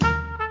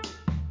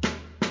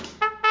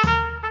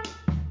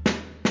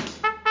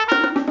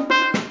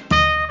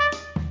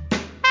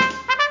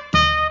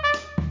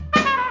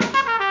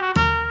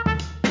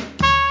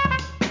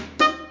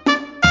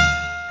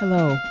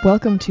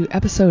Welcome to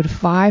episode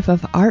 5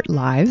 of Art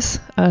Lives,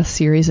 a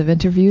series of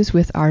interviews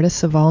with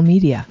artists of all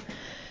media.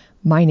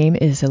 My name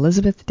is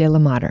Elizabeth De La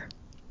Mater.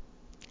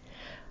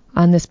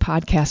 On this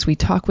podcast, we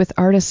talk with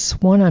artists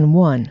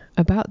one-on-one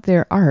about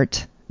their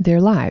art, their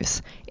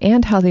lives,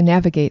 and how they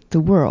navigate the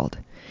world.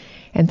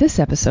 And this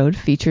episode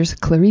features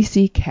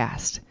Clarice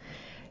Cast.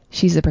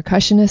 She's a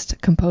percussionist,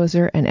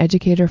 composer, and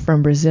educator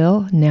from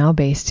Brazil, now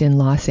based in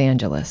Los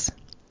Angeles.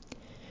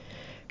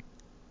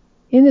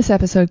 In this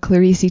episode,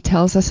 Clarice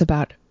tells us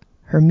about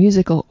her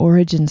musical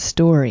origin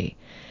story,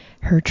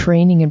 her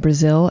training in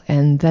Brazil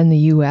and then the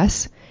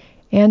U.S.,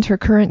 and her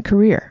current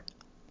career.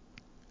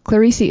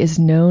 Clarice is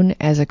known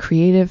as a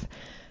creative,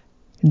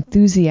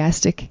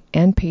 enthusiastic,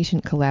 and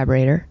patient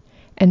collaborator,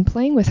 and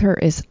playing with her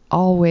is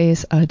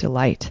always a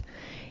delight.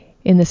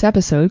 In this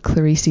episode,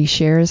 Clarice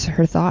shares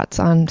her thoughts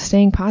on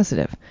staying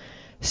positive,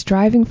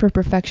 striving for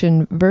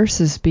perfection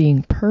versus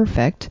being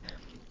perfect,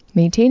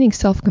 maintaining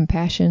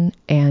self-compassion,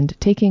 and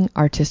taking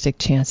artistic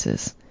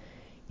chances.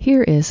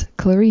 Here is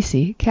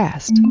Clarice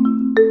Cast.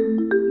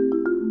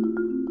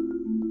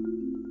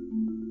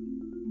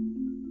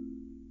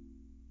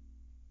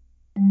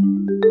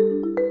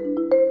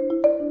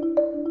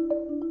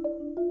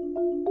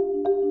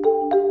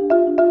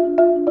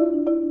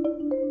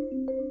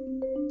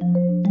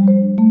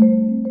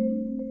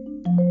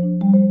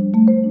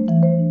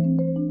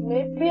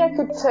 Maybe I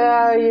could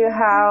tell you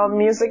how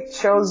music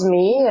chose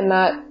me and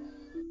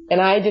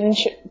I didn't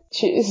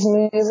choose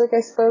music, I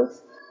suppose.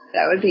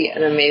 That would be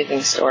an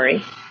amazing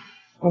story.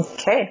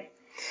 Okay.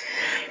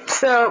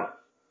 So,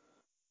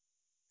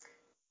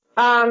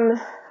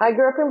 I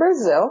grew up in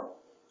Brazil,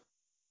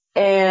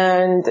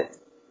 and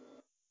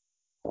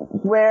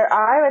where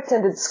I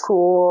attended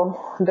school,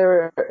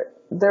 there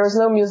was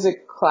no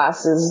music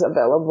classes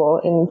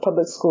available in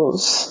public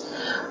schools.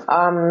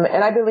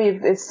 And I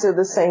believe it's still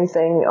the same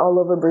thing all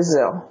over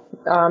Brazil.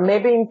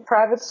 Maybe in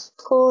private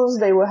schools,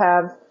 they will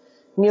have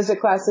music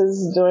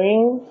classes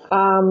during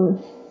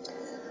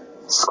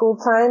school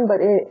time, but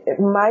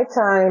in my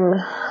time,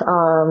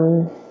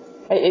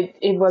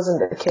 it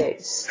wasn't the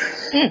case.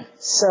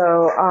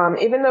 So,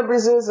 even though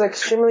Brazil is an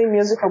extremely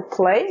musical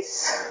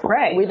place,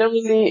 right, we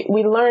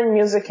learn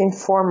music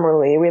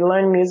informally. We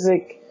learn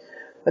music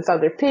with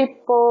other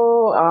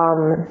people,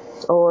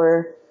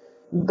 or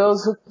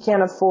those who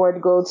can't afford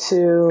go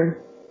to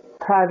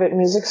private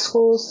music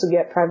schools to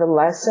get private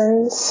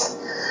lessons.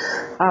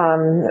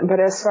 But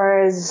as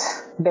far as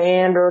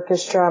band,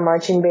 orchestra,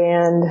 marching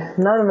band,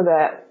 none of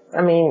that.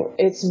 I mean,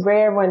 it's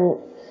rare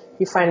when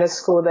you find a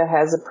school that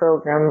has a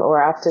program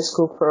or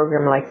after-school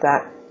program like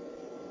that.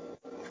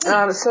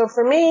 So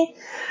for me,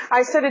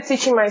 I started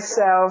teaching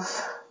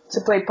myself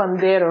to play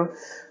pandeiro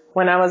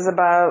when I was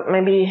about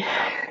maybe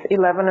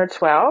 11 or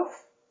 12.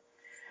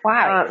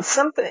 Wow.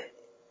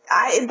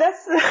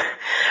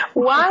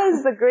 Why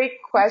is the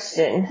great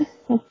question.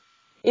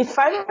 If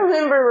I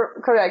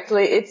remember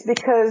correctly, it's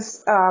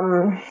because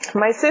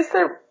my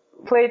sister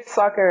played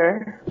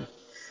soccer,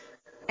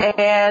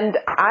 and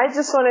I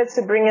just wanted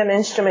to bring an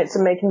instrument to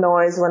make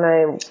noise when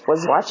I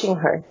was watching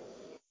her.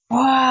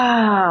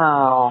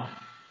 Wow.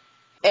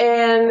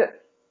 And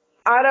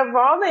out of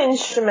all the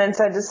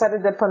instruments, I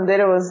decided that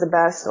pandeiro was the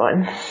best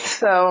one.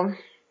 So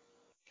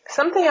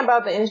something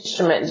about the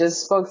instrument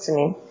just spoke to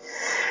me.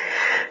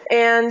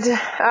 And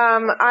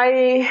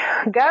I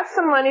got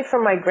some money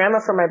from my grandma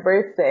for my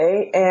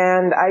birthday,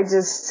 and I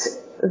just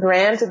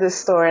ran to the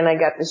store and I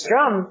got this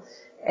drum.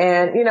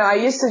 And, I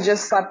used to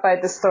just stop by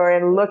the store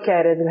and look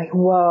at it like,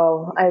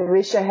 whoa, I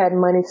wish I had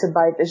money to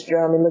buy this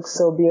drum. It looks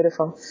so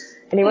beautiful.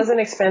 And it wasn't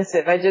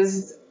expensive. I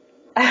just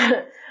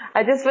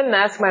wouldn't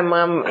ask my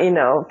mom,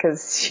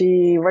 because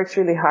she worked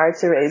really hard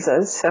to raise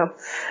us. So,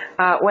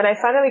 when I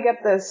finally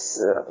got this,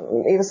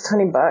 it was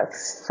 $20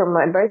 for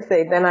my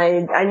birthday. Then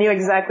I knew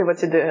exactly what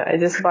to do. I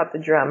just bought the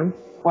drum.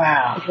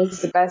 Wow. It was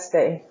the best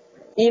day.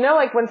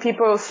 Like when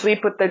people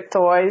sleep with their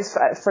toys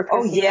for Christmas.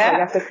 Oh, yeah.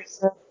 Like after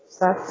Christmas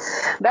stuff.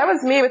 That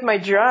was me with my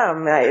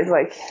drum. I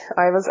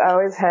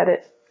always had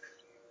it.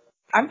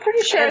 I'm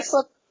pretty sure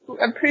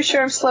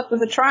I've slept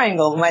with a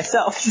triangle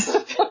myself.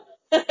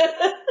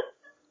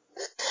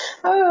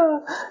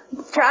 Oh,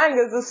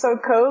 triangles are so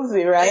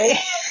cozy, right?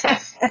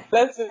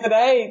 That's what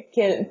I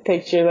can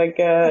picture. Like,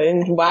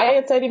 why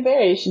a teddy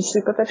bear? You should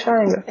sleep with a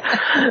triangle.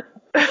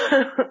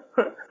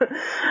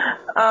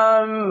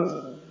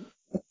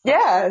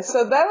 Yeah,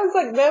 so that was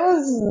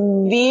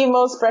the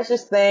most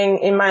precious thing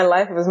in my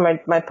life was my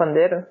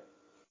pandeiro.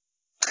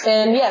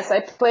 And yes, I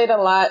played a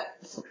lot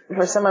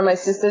for some of my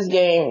sister's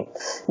games,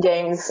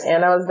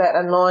 and I was that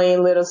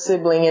annoying little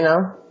sibling,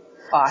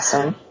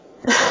 Awesome.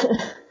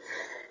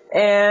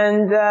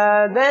 And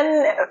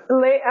then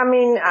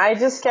I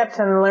just kept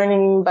on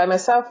learning by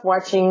myself,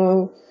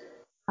 watching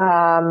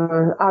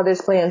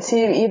others play on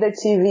TV, either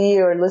TV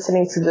or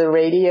listening to the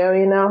radio.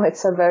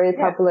 It's a very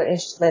popular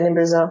instrument in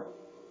Brazil.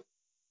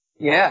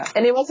 Yeah.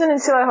 And it wasn't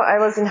until I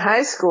was in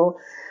high school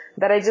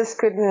that I just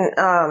couldn't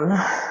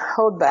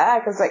hold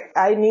back. I was like,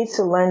 I need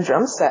to learn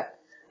drum set.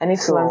 I need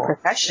to learn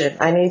percussion.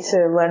 I need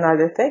to learn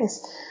other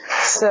things.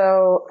 So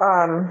So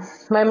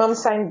my mom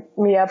signed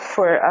me up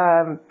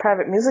for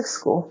private music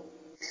school.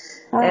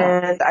 Oh.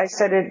 And I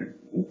started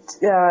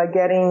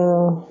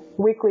getting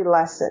weekly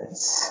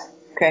lessons.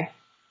 Okay.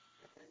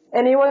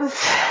 And it was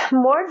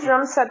more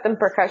drum set than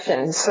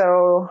percussion.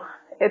 So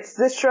it's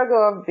the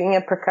struggle of being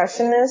a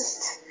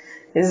percussionist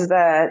is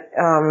that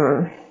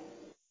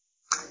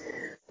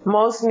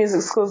most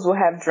music schools will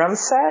have drum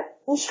set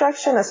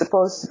instruction as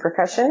opposed to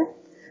percussion.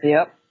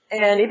 Yep.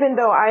 And even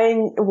though I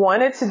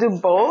wanted to do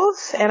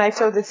both, and I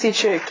told the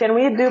teacher, can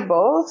we do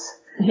both?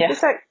 Yeah.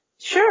 He's like,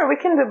 sure, we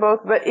can do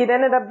both. But it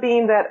ended up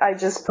being that I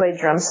just played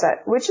drum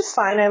set, which is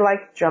fine. I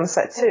like drum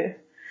set too.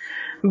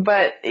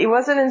 But it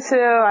wasn't until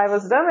I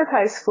was done with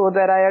high school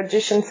that I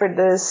auditioned for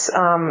this.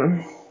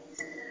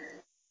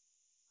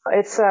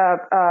 It's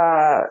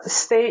a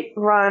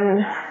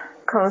state-run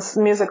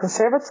music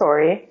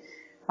conservatory.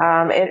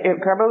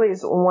 It probably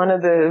is one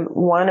of the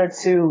one or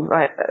two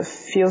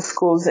few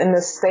schools in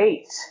the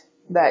state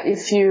that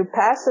if you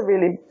pass a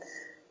really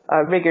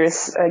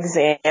rigorous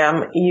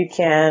exam, you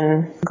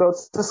can go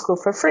to school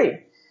for free.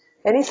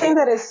 Anything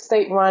that is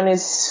state-run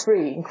is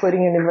free,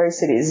 including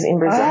universities in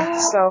Brazil. Oh.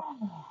 So,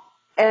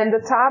 and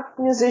the top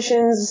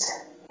musicians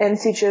and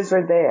teachers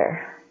were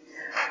there.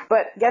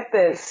 But get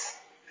this.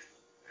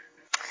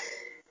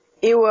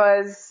 It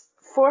was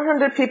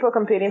 400 people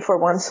competing for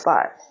one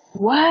spot.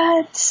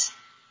 What?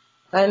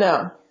 I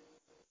know.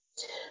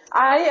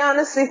 I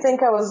honestly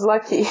think I was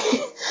lucky.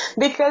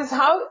 Because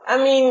how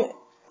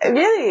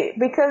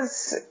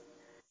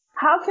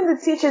can the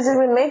teachers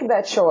even make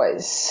that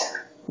choice?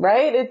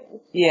 Right?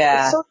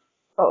 It's so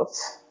difficult.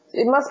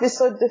 It must be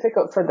so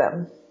difficult for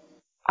them.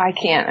 I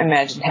can't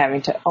imagine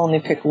having to only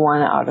pick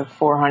one out of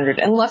 400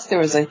 unless there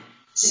was a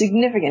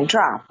significant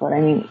drop. But I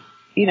mean,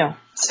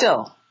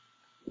 still,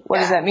 what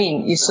does that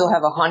mean? You still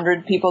have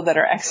 100 people that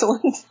are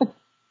excellent?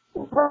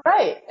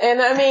 Right.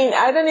 And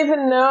I don't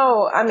even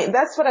know.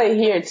 That's what I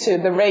hear too,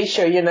 the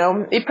ratio,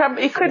 It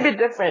could be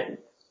different.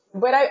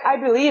 But I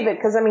believe it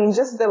because,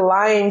 just the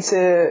line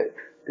to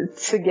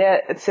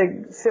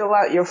fill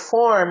out your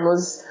form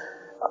was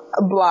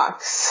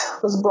blocks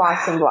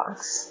and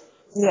blocks.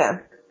 Yeah.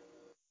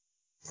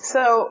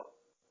 So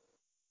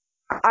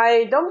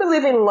I don't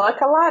believe in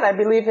luck a lot. I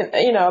believe in,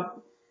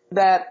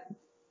 that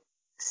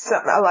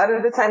a lot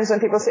of the times when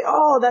people say,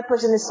 oh, that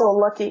person is so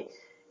lucky,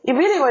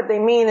 really what they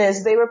mean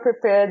is they were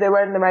prepared, they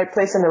were in the right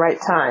place in the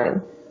right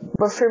time.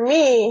 But for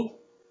me,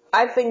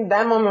 I think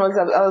that moment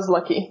I was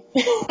lucky.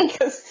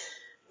 Because,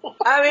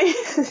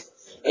 because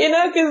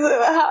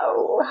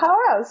how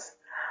else?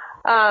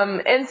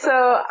 And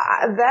so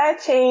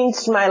that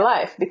changed my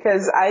life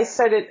because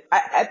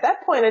at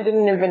that point I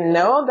didn't even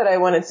know that I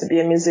wanted to be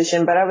a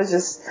musician, but I was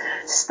just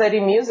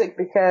studying music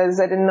because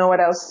I didn't know what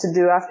else to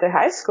do after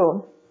high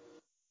school.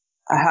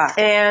 Uh-huh.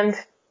 And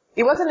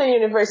it wasn't a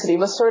university. It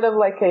was sort of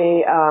like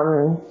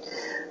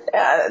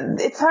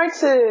it's hard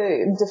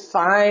to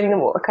define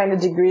what kind of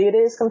degree it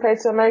is compared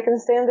to American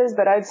standards,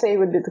 but I'd say it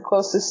would be the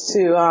closest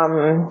to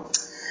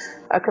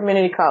a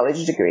community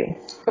college degree.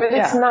 But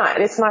it's not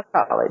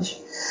college.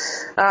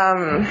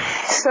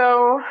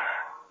 So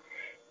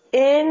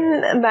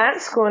in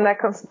that school, in that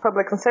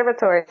public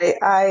conservatory,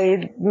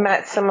 I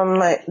met some of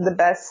the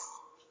best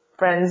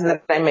friends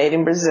that I made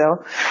in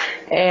Brazil,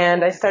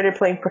 and I started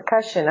playing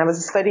percussion. I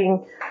was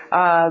studying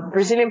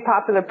Brazilian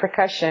popular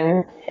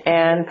percussion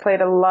and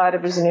played a lot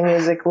of Brazilian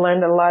music,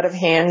 learned a lot of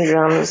hand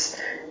drums.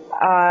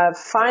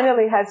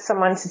 Finally had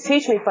someone to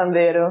teach me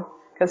pandeiro,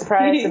 because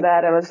prior to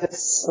that I was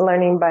just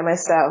learning by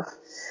myself.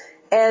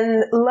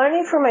 And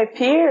learning from my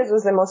peers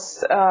was the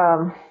most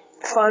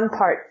fun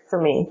part for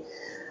me.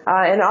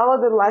 And all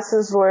of the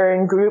lessons were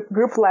in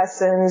group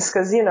lessons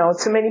because,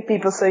 too many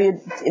people, so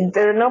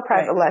there are no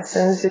private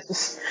lessons. You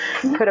just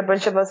put a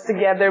bunch of us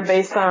together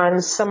based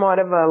on somewhat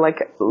of a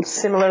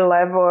similar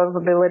level of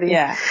ability.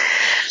 Yeah.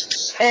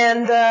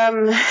 And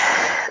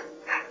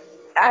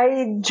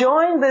I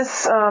joined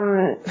this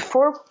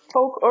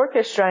folk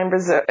orchestra in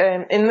Brazil.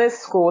 In this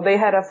school, they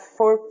had a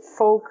folk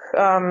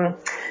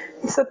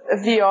it's a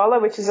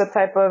viola, which is a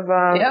type of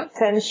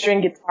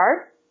 10-string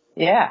guitar.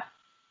 Yeah.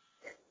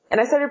 And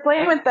I started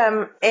playing with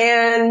them,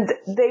 and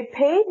they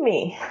paid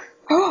me.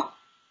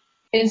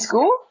 In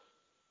school?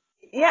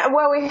 Yeah,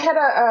 well, we had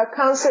a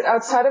concert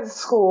outside of the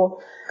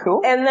school.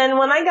 Cool. And then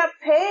when I got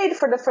paid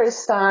for the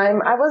first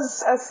time, I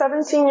was a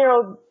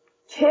 17-year-old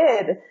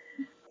kid.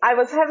 I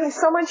was having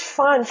so much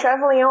fun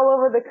traveling all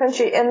over the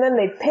country, and then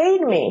they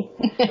paid me.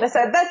 And I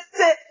said, that's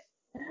it.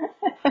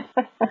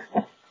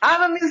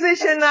 I'm a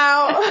musician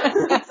now.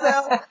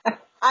 So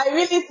I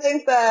really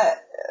think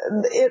that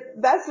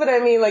that's what I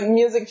mean. Like,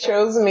 music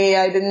chose me.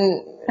 I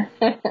didn't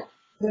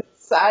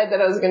decide that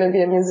I was going to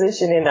be a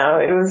musician,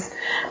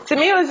 to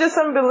me, it was just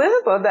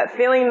unbelievable. That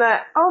feeling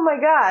that, oh my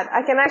God,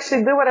 I can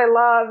actually do what I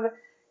love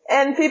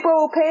and people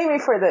will pay me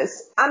for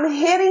this. I'm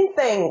hitting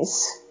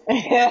things.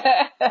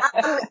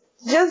 I'm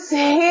just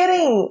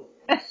hitting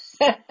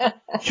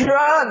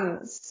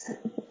drums.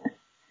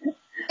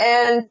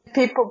 And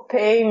people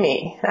pay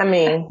me.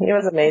 It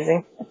was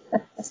amazing.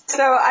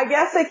 So I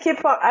guess I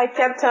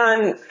kept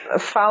on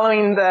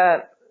following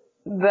that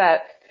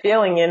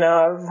feeling,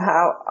 of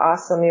how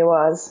awesome he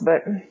was.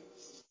 But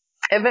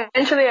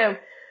eventually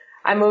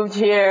I moved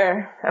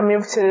here. I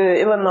moved to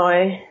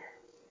Illinois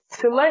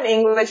to learn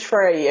English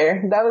for a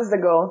year. That was the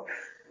goal.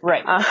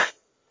 Right.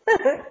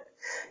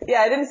 Yeah,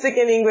 I didn't speak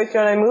any English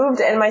when I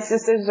moved, and my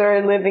sisters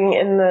were living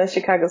in the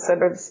Chicago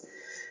suburbs.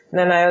 And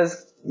then I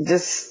was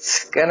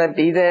just gonna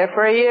be there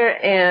for a year,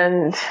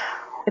 and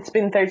it's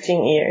been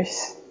 13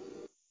 years.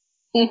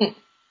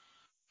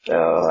 So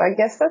I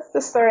guess that's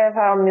the story of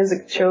how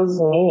music chose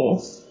me.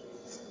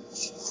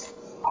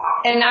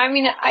 And I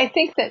mean, I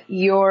think that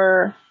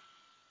your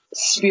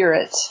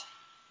spirit,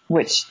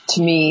 which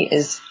to me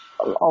is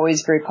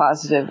always very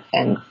positive,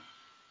 and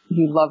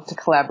you love to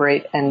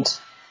collaborate, and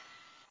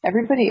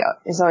everybody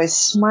is always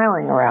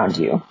smiling around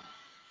you,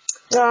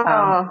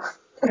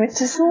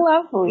 which is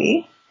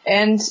lovely.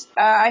 And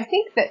I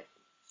think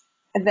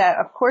that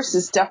of course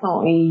is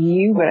definitely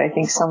you, but I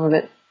think some of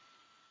it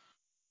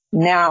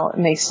now it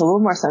makes a little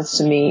more sense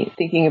to me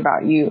thinking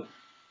about you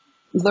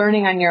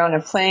learning on your own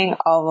and playing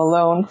all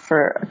alone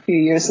for a few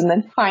years and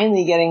then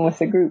finally getting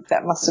with a group.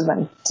 That must have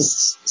been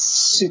just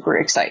super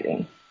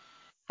exciting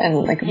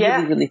and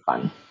really, really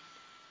fun.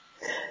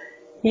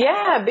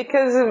 Yeah,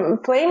 because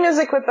playing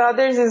music with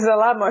others is a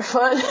lot more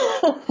fun.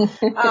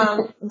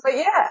 But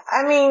yeah,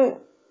 I mean,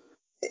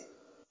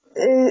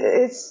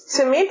 it's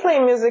to me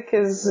playing music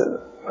is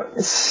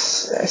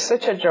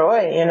such a joy,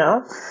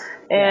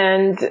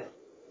 and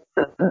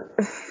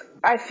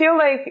I feel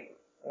like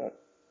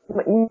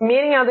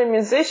meeting other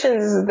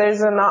musicians,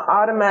 there's an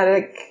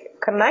automatic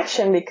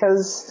connection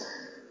because,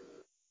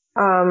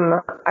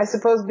 I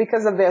suppose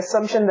because of the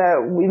assumption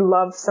that we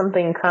love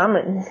something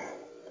common.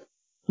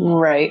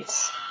 Right.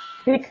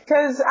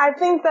 Because I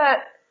think that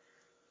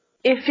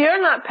if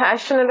you're not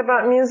passionate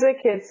about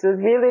music, it's a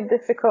really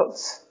difficult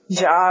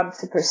job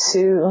to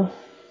pursue.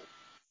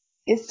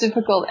 It's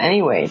difficult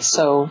anyway,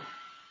 so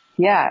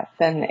yeah,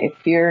 then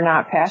if you're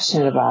not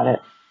passionate about it.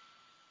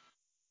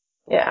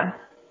 Yeah.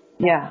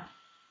 Yeah.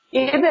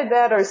 Either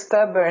that or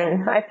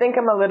stubborn. I think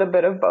I'm a little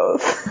bit of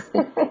both.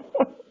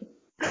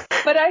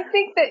 But I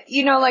think that,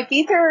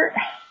 either,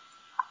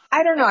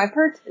 I don't know, I've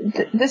heard,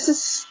 this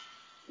is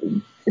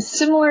a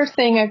similar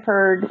thing I've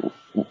heard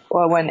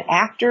when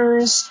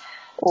actors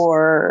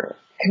or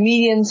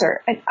comedians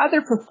or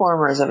other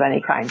performers of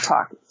any kind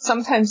talk.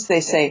 Sometimes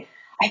they say,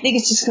 I think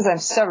it's just because I'm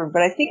stubborn,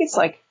 but I think it's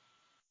like,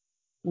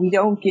 we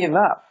don't give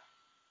up.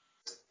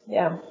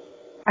 Yeah.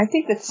 I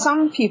think that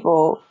some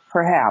people,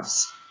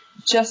 perhaps,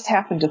 just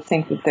happen to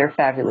think that they're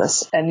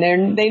fabulous, and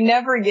they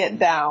never get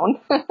down,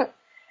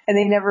 and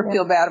they never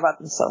feel bad about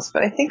themselves.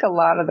 But I think a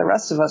lot of the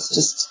rest of us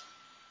just,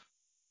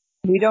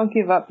 we don't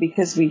give up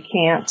because we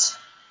can't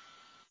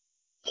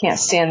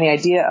stand the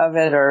idea of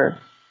it, or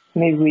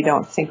maybe we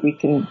don't think we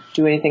can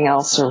do anything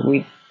else, or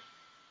we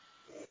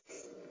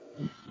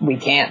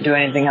can't do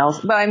anything else.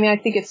 But I mean, I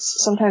think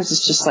sometimes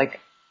it's just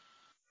like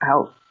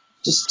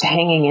just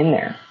hanging in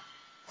there.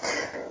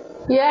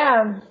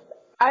 Yeah.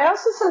 I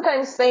also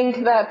sometimes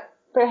think that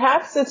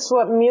perhaps it's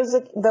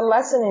the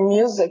lesson in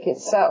music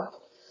itself.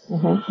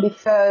 Mm-hmm.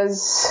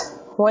 Because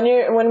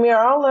when we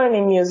are all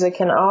learning music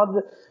and all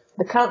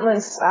the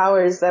countless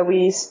hours that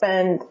we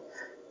spent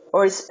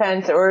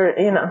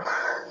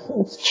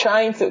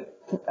trying to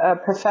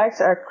perfect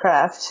our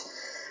craft,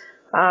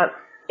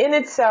 in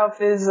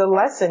itself is a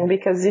lesson,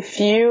 because if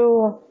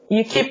you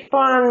keep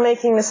on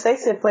making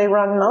mistakes, you play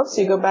wrong notes,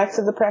 you go back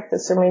to the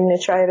practice room and you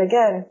try it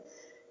again.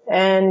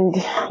 And,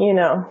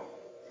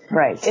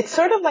 right. It's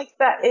sort of like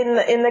that in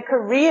the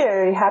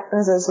career, it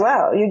happens as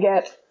well. You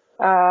get,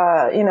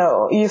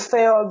 you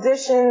fail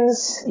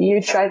auditions,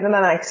 you try them the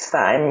next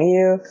time.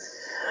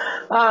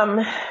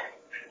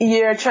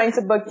 You're trying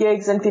to book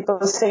gigs and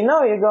people say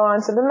no, you go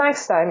on to the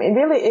next time. It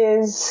really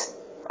is,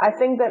 I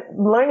think that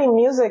learning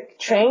music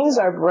trains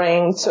our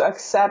brain to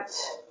accept,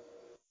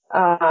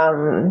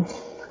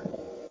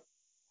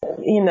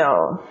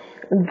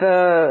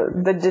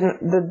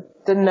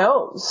 the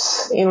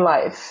no's in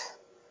life.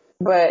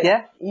 But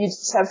you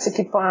just have to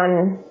keep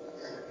on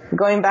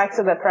going back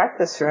to the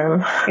practice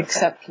room.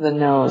 Except for the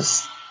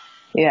no's.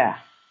 Yeah.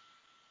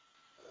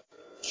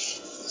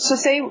 So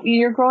say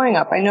you're growing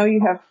up. I know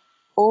you have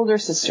older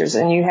sisters,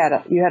 and you had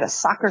a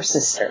soccer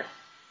sister.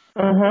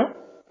 Mm-hmm.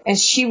 And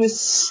she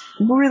was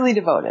really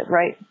devoted,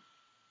 right?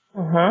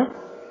 Mm-hmm.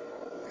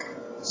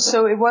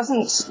 So it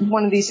wasn't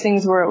one of these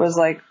things where it was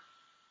like,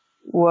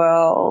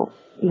 well,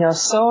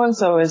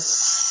 so-and-so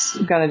is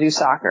going to do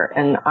soccer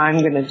and I'm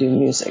going to do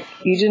music.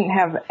 Did you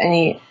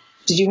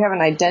have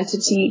an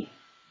identity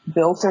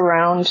built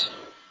around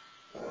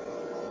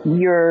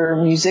your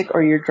music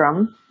or your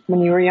drum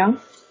when you were young?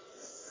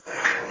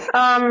 So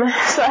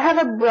I have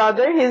a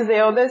brother, he's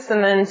the oldest,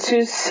 and then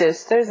two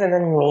sisters, and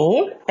then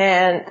me.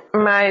 And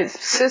my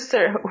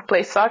sister who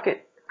plays soccer,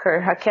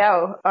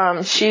 Raquel,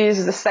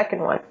 she's the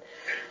second one.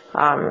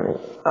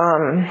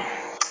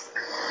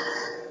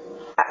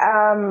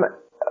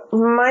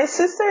 My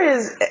sister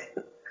is,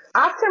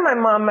 after my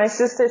mom, my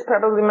sister is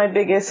probably my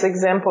biggest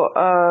example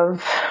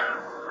of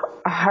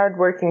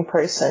hardworking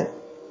person.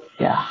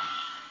 Yeah.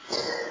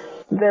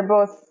 They've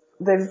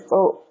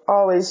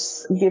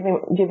always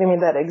given me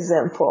that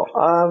example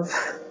of,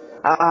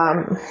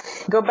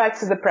 go back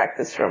to the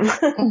practice room.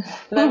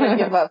 Never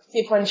give up.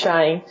 Keep on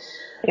trying.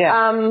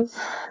 Yeah.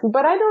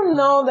 But I don't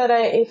know that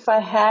if I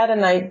had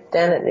an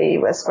identity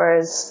as far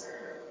as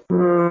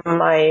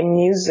my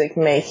music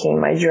making,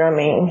 my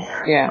drumming.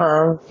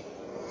 Yeah.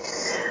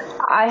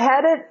 I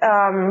had it,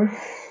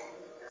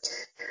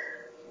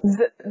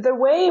 the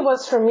way it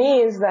was for me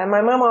is that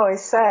my mom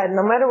always said,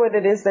 no matter what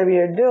it is that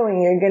you're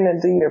doing, you're going to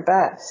do your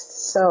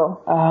best.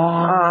 So,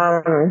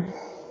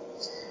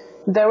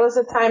 there was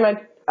a time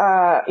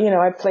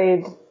I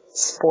played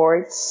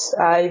sports.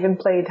 I even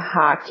played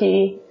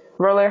hockey,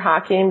 roller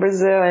hockey in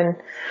Brazil. And,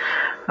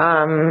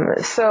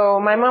 so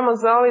my mom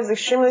was always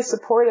extremely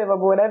supportive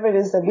of whatever it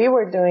is that we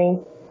were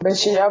doing. But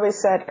she always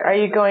said, are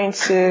you going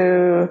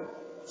to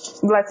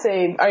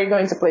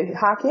play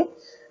hockey?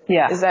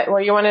 Yeah. Is that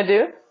what you want to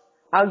do?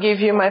 I'll give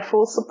you my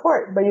full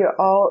support, but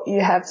you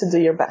have to do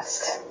your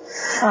best.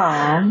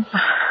 Aww.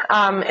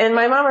 And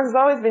my mom has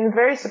always been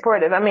very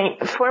supportive. I mean,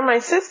 for my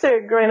sister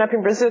growing up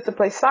in Brazil to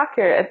play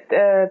soccer at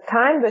the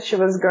time that she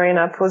was growing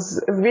up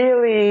was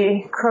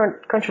really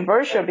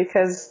controversial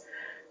because,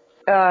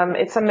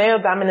 it's a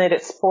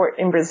male-dominated sport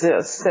in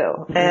Brazil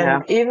still.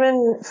 And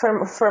even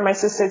for my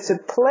sister to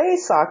play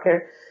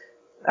soccer,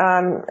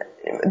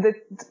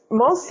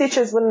 most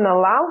teachers wouldn't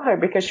allow her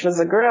because she was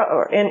a girl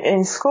or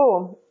in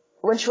school.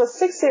 When she was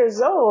 6 years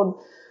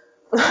old,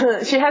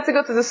 she had to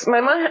go to this.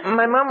 My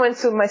mom went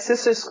to my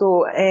sister's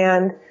school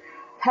and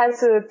had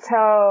to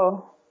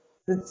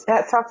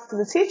talk to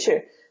the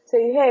teacher.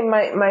 Say, hey,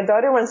 my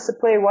daughter wants to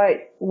play.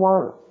 Why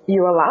won't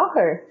you allow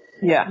her?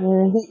 Yeah.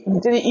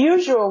 The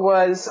usual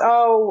was,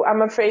 oh,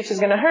 I'm afraid she's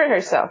going to hurt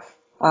herself.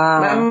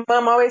 My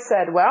mom always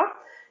said, well,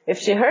 if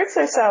she hurts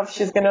herself,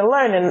 she's going to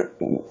learn and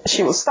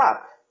she will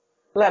stop.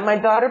 Let my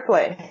daughter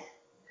play.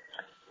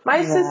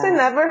 My sister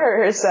never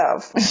hurt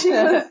herself.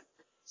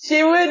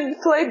 She would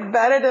play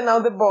better than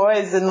all the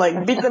boys and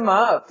like beat them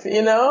up,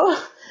 you know?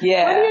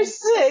 Yeah. When you're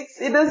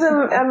 6, it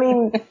doesn't, I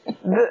mean,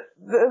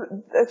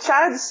 the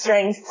child's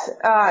strength,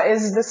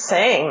 is the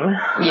same.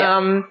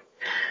 Yeah.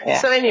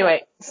 So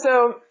anyway,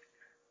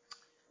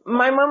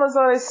 my mom was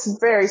always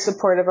very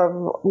supportive of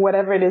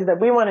whatever it is that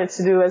we wanted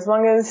to do as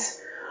long as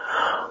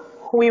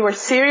we were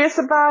serious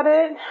about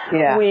it.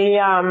 Yeah.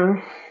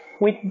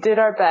 We did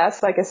our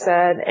best, like I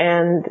said,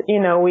 and,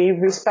 we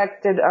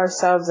respected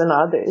ourselves and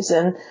others.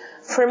 And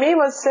for me, it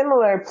was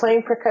similar.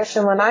 Playing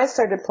percussion when I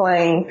started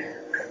playing,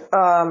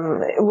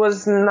 it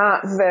was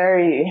not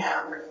very,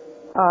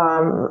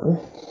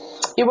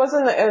 it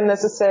wasn't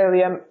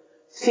necessarily a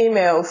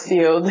female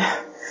field.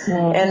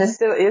 Mm-hmm. And it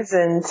still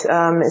isn't,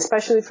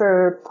 especially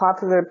for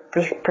popular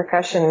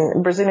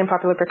percussion, Brazilian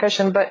popular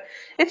percussion, but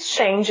it's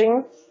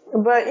changing.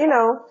 But,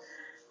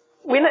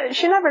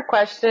 she never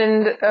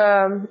questioned,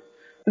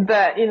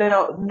 that,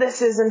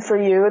 this isn't for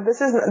you. It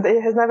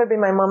has never been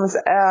my mom's,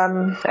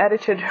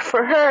 attitude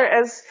for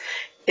her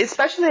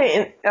especially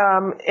in,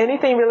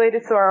 anything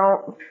related to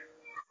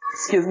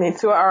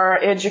our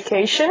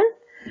education.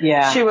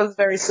 Yeah. She was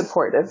very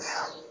supportive.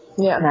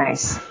 Yeah.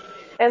 Nice.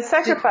 And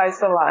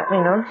sacrificed a lot,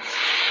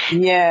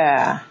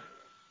 Yeah.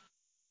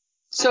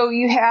 So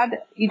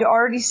you'd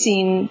already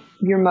seen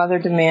your mother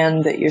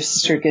demand that your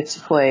sister get to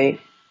play,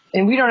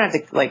 and we don't have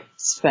to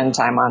spend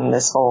time on the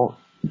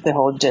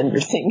whole gender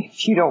thing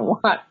if you don't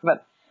want,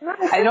 but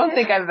I don't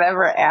think I've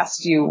ever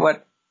asked you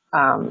what,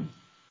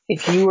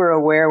 if you were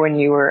aware when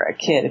you were a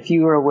kid, if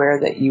you were aware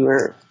that you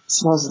were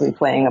supposedly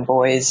playing a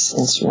boy's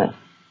instrument.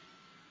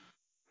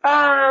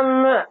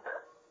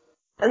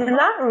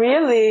 Not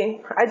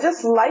really. I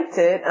just liked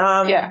it.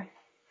 Yeah.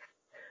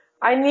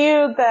 I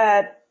knew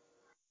that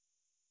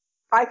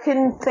I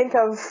couldn't think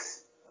of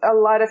a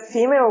lot of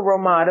female role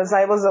models.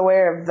 I was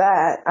aware of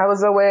that. I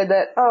was aware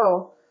that,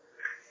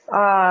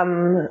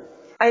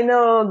 I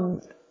know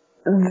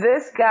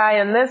this guy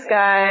and this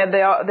guy,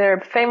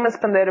 they're famous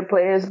pandeiro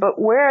players, but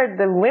where are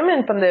the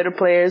women pandeiro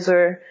players?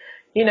 Or,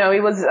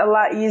 it was a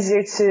lot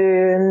easier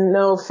to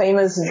know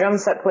famous drum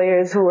set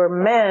players who were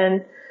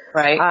men.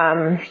 Right.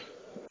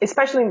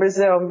 Especially in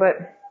Brazil. But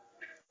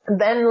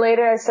then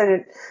later I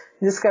started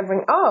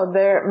discovering,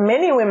 there are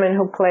many women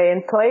who play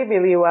and play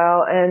really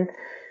well. And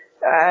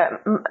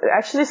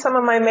actually some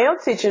of my male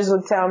teachers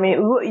would tell me,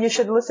 you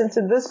should listen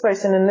to this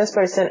person and this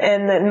person,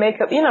 and then make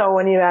up,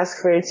 when you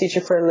ask for a teacher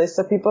for a list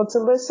of people to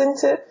listen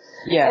to.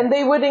 Yeah. And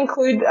they would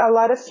include a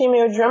lot of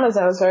female drummers.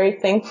 I was very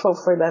thankful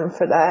for them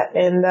for that.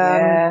 And,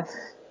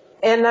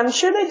 and I'm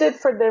sure they did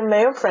for their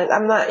male friends.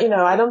 I'm not,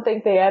 I don't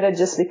think they added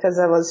just because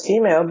I was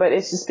female, but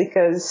it's just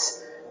because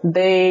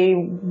they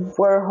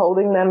were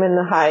holding them in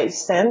a high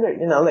standard,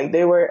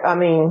 they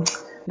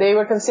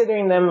were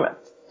considering them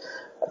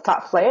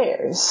top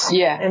players.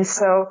 Yeah. And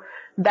so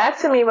that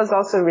to me was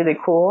also really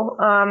cool.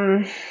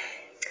 And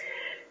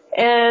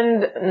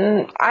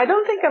I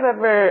don't think I've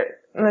ever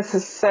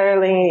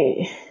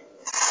necessarily,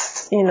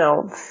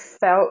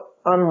 felt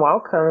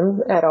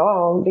unwelcome at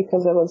all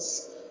because I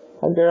was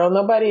a girl.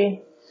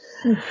 Nobody,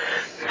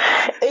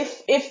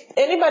 if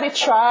anybody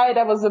tried,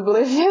 I was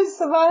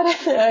oblivious about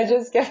it. I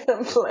just kept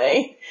on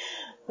playing.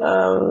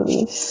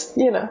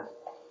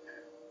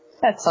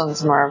 That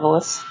sounds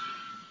marvelous.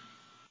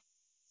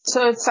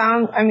 So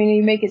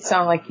you make it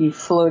sound like you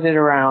floated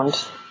around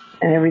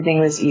and everything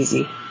was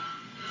easy.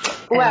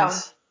 Well,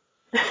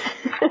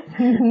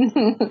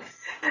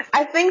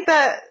 I think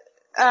that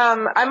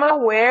I'm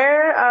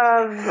aware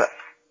of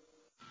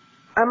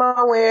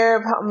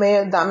how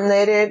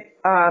male-dominated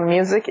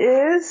music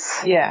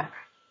is. Yeah.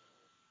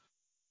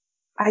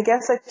 I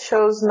guess I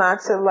chose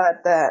not to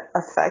let that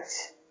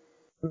affect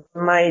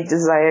my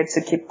desire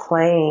to keep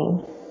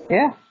playing.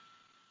 Yeah.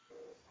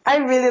 I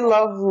really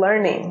love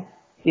learning.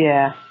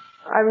 Yeah.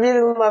 I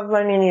really love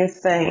learning new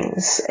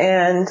things.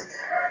 And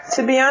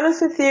to be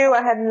honest with you,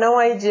 I had no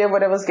idea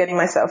what I was getting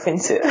myself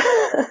into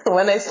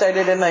when I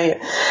started in NIU.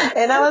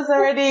 And I was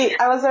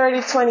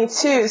already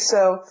 22,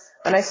 so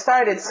when I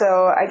started,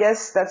 so I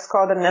guess that's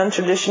called a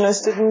non-traditional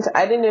student.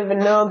 I didn't even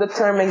know the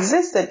term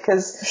existed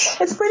because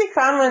it's pretty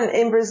common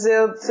in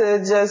Brazil to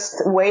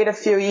just wait a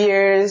few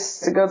years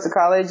to go to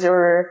college,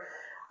 or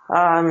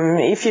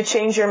if you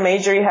change your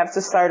major, you have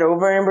to start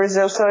over in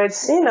Brazil. So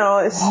it's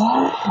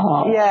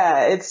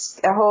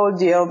a whole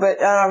deal.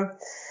 But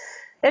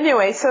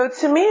anyway, so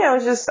to me, I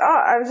was just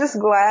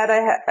glad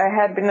I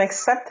had been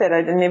accepted.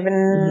 I didn't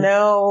even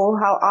know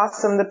how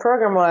awesome the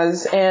program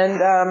was,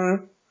 and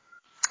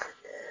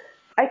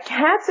I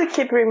had to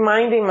keep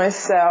reminding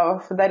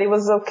myself that it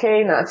was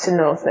okay not to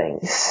know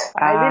things.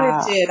 I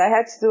really did. I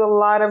had to do a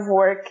lot of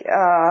work,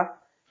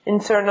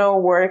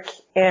 internal work,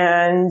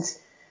 and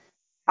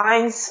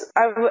I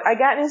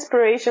got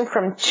inspiration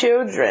from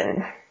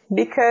children,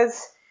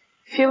 because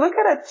if you look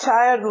at a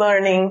child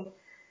learning,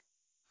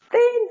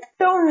 they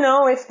don't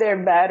know if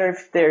they're bad or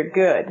if they're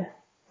good.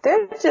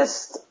 They're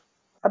just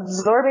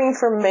absorbing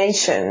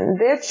information.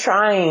 They're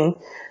trying.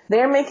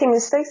 They're making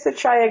mistakes to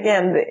try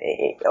again.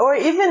 Or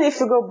even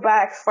if you go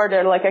back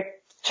further, like a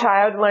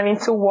child learning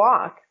to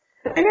walk,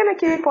 they're going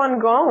to keep on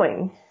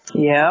going.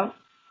 Yeah.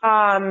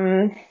 I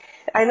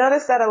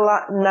noticed that a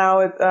lot now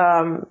with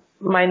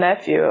my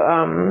nephew.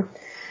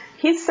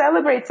 He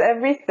celebrates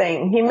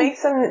everything. He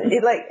makes them,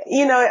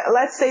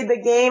 let's say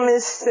the game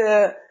is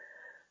to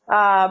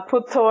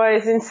put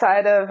toys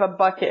inside of a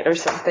bucket or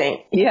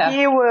something. Yeah.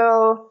 He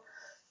will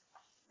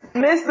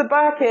miss the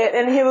bucket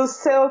and he will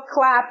still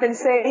clap and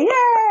say,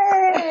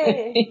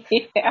 "Yay!"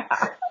 Yeah.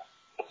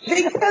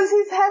 Because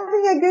he's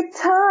having a good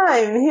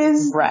time.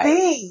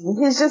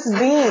 He's just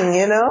being,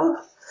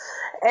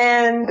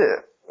 And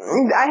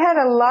I had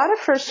a lot of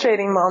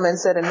frustrating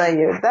moments at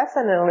NIU,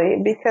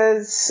 definitely,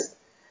 because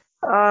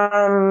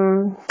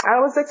I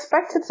was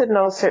expected to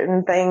know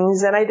certain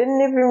things and I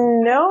didn't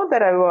even know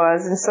that I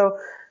was. And so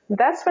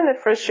that's when the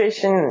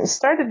frustration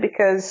started,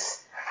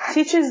 because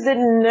teachers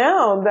didn't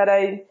know that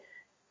I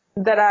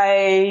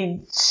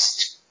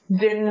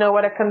didn't know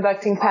what a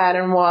conducting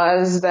pattern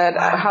was,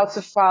 how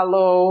to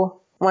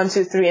follow 1,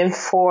 2, 3, and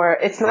 4.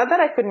 It's not that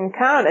I couldn't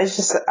count. It's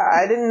just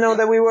I didn't know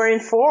that we were in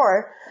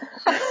 4.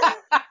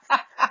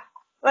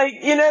 Like,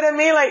 you know what I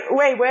mean? Like,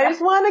 wait, where's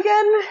 1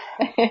 again?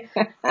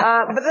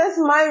 But that's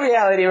my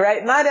reality,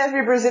 right? Not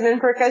every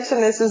Brazilian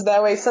percussionist is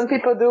that way. Some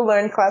people do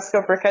learn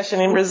classical percussion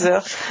in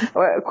Brazil,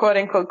 or quote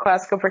unquote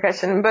classical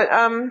percussion. But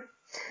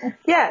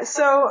yeah,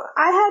 so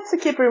I had to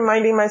keep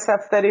reminding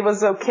myself that it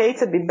was okay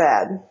to be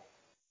bad.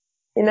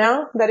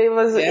 That it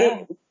was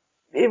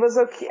it was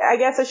okay. I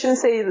guess I shouldn't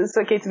say it's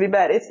okay to be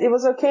bad. It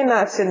was okay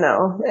not to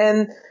know.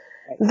 And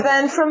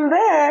then from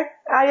there,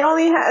 I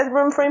only had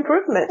room for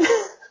improvement.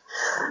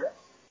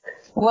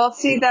 Well,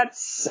 see, that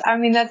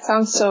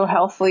sounds so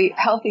healthy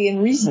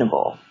and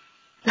reasonable.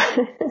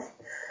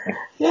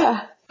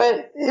 Yeah,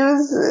 but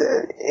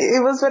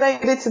it was what I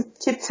needed to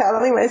keep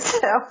telling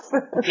myself.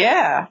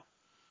 Yeah.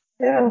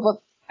 Yeah.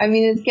 Well,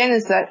 again,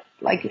 is that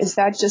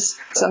just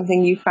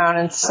something you found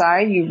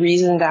inside, you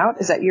reasoned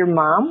out? Is that your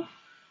mom?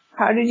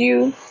 How did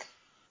you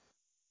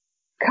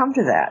come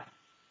to that?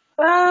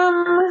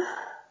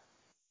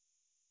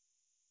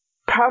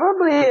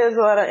 Probably is a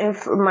lot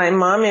of my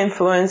mom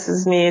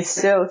influences me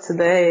still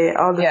today,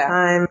 all the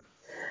time.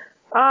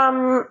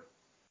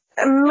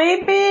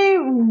 Maybe,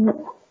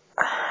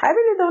 I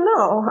really don't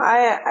know.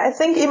 I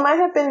think it might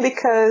have been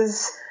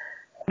because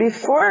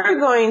before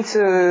going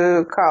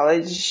to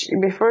college,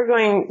 before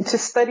going to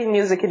study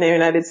music in the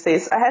United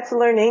States, I had to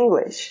learn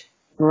English.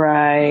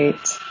 Right.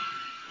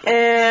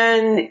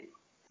 And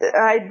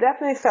I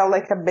definitely felt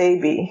like a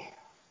baby,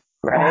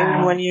 right?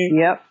 Wow. When you...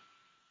 Yep.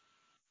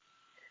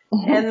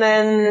 And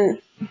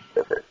then,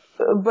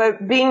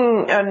 but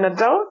being an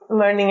adult,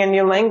 learning a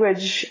new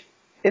language,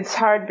 it's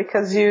hard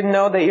because you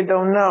know that you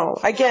don't know.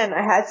 Again,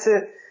 I had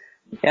to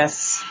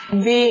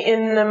be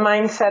in the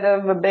mindset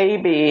of a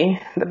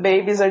baby. The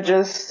babies are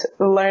just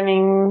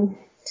learning,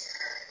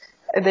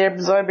 they're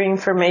absorbing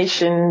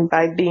information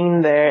by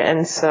being there.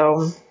 And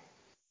so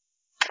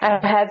I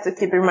had to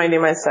keep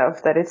reminding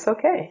myself that it's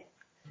okay.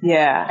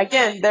 Yeah.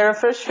 Again, there are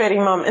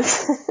frustrating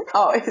moments,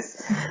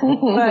 always.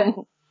 But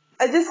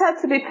I just had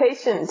to be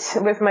patient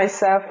with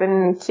myself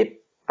and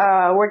keep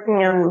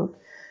working on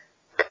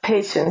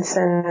patience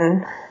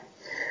and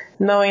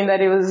knowing that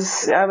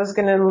I was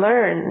going to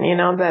learn,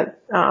 that,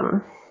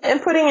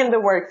 and putting in the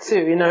work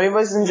too, it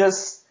wasn't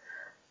just,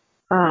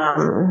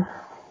 I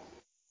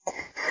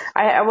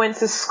went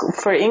to school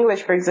for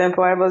English, for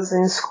example. I was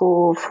in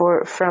school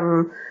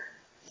from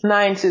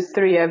 9 to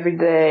 3 every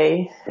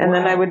day, and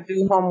then I would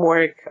do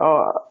homework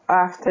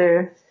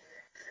after.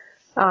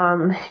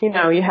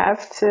 You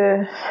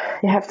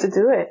have to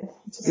do it.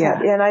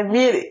 And I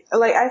really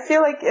I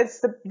feel like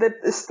it's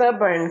the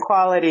stubborn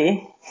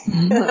quality.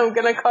 I'm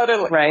gonna call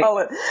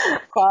it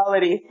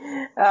quality.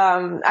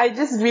 I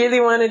just really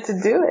wanted to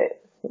do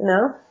it.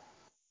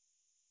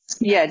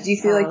 Yeah. Do you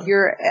feel like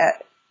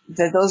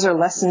that those are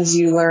lessons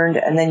you learned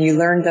and then you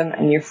learned them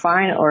and you're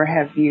fine, or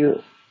have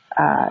you?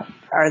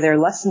 Are there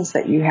lessons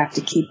that you have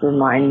to keep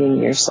reminding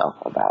yourself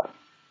about,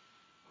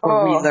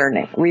 or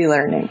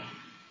relearning?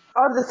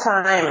 All the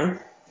time.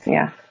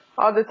 Yeah.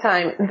 All the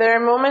time. There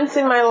are moments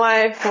in my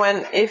life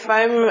when, if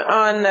I'm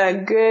on a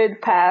good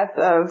path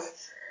of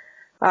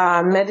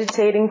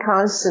meditating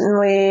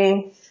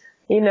constantly,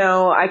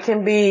 I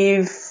can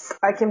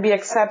be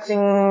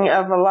accepting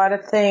of a lot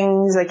of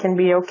things. I can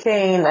be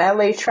okay in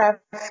LA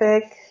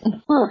traffic.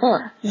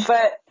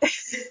 But,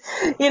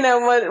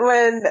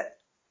 when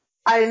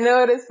I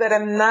notice that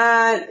I'm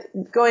not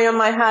going on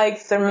my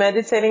hikes or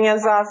meditating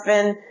as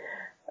often,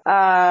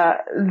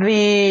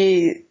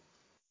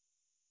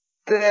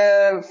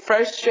 the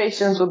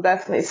frustrations will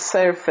definitely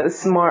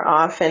surface more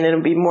often.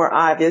 It'll be more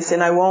obvious,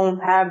 and I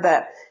won't have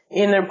that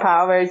inner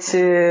power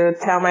to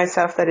tell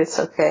myself that it's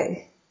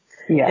okay.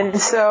 Yeah. And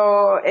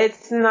so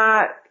it's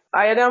not,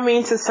 I don't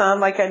mean to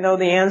sound like I know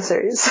the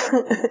answers.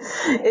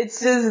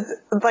 It's just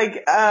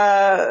like,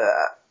 I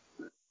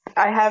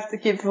have to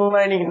keep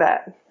learning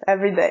that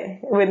every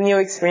day with new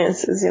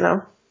experiences,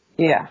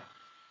 Yeah.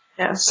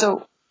 Yeah.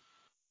 So,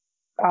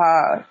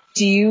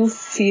 do you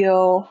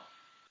feel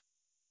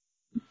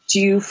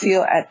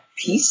at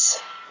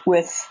peace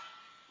with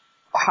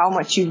how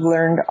much you've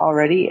learned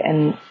already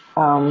and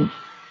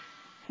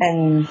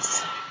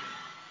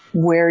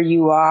where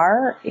you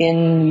are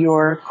in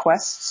your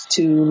quest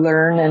to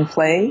learn and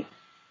play?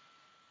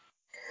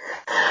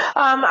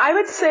 I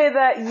would say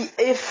that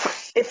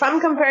if I'm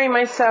comparing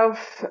myself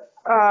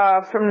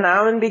from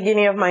now and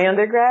beginning of my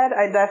undergrad,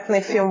 I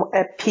definitely feel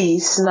at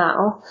peace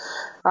now.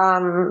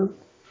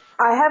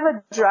 I have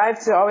a drive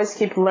to always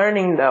keep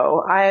learning,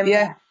 though.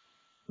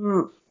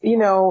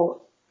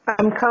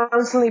 I'm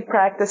constantly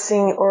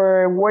practicing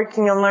or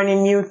working on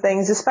learning new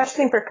things,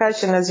 especially in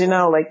percussion, as you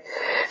know. Like,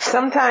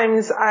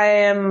 sometimes I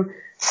am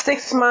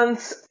 6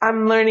 months,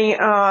 I'm learning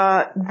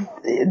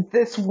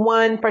this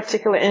one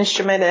particular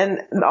instrument,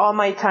 and all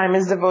my time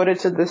is devoted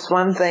to this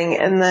one thing,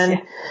 and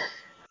then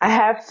I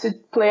have to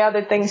play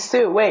other things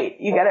too. Wait,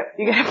 you gotta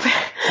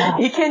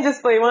you can't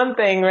just play one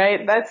thing,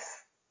 right?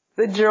 That's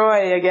the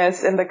joy, I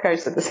guess, and the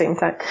curse at the same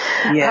time.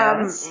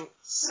 Yes.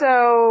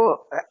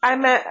 So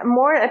I'm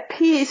more at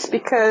peace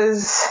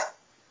because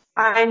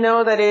I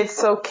know that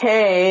it's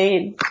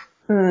okay,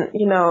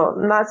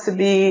 not to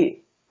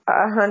be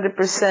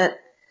 100%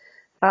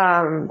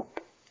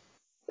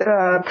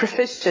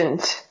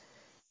 proficient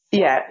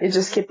yet. You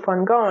just keep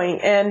on going.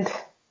 And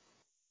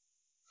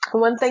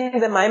one thing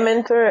that my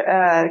mentor,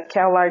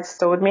 Cal Arts,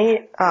 told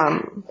me,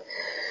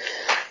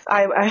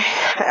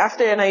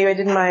 after NIU, I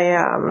did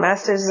my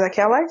master's at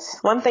Cal Arts.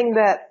 One thing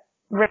that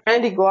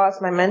Randy Gloss,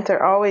 my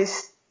mentor,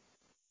 always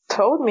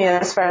told me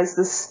as far as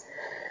this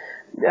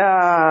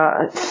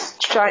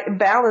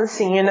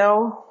balancing,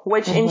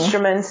 which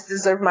instruments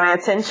deserve my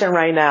attention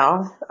right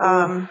now,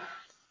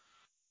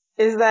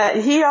 is that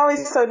he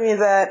always told me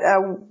that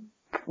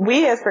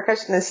we as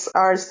percussionists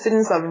are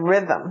students of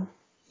rhythm.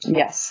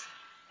 Yes.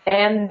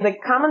 And the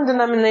common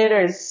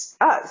denominator is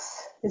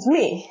us. It's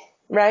me,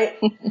 right?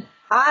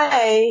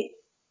 I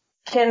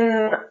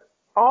can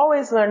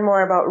always learn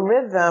more about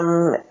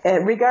rhythm,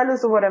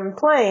 regardless of what I'm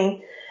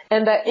playing,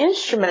 and that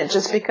instrument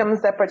just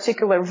becomes that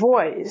particular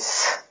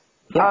voice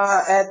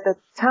at the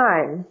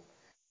time.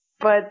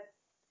 But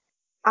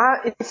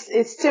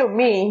it's still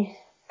me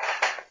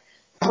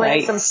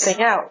playing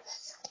something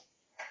else.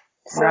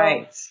 So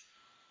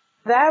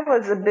that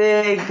was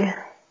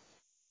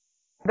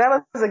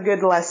a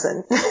good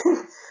lesson.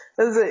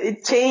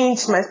 It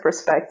changed my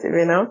perspective,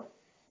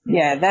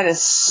 Yeah, that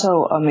is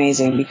so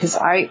amazing, because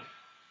I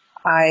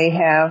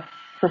have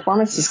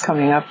performances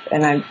coming up,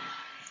 and I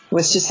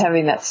was just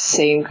having that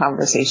same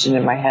conversation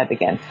in my head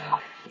again.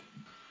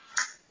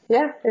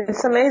 Yeah,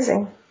 it's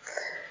amazing.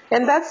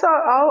 And that's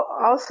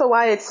also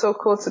why it's so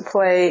cool to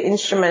play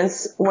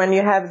instruments when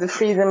you have the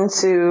freedom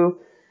to,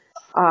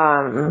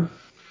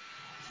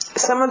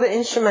 some of the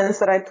instruments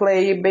that I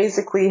play, you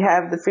basically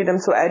have the freedom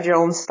to add your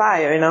own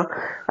style,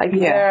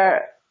 There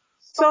are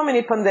so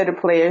many pandeiro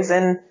players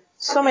and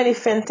so many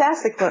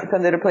fantastic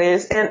pandeiro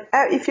players. And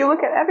if you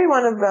look at every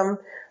one of them,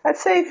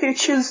 let's say if you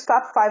choose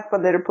top 5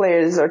 pandeiro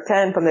players or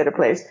 10 pandeiro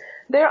players,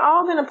 they're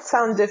all going to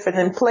sound different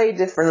and play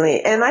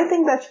differently. And I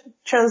think that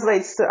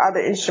translates to other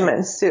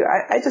instruments too.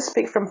 I just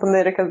speak from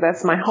pandeiro because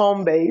that's my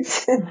home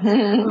base.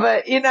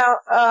 But,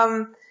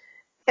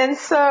 And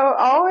so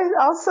always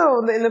also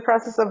in the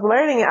process of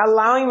learning,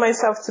 allowing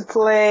myself to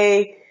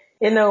play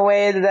in a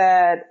way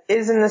that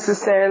isn't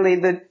necessarily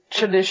the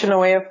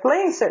traditional way of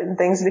playing certain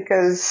things,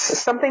 because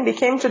something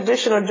became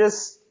traditional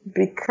just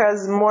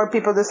because more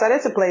people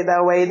decided to play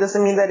that way. It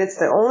doesn't mean that it's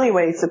the only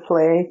way to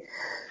play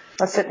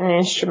a certain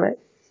instrument,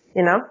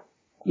 you know?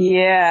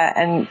 Yeah,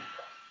 and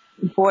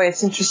boy,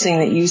 it's interesting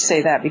that you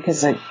say that,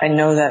 because I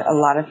know that a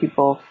lot of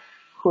people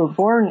who are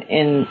born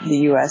in the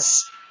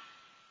U.S.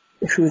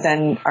 who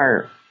then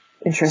are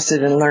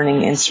interested in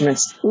learning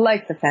instruments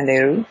like the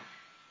pandeiro,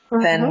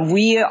 then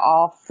we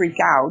all freak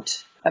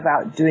out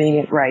about doing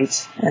it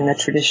right in the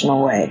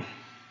traditional way.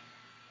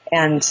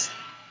 And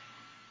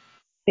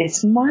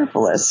it's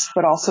marvelous,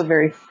 but also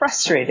very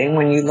frustrating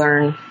when you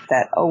learn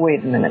that, oh,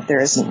 wait a minute,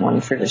 there isn't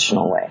one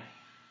traditional way.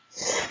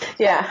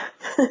 Yeah.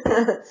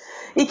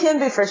 It can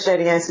be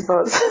frustrating, I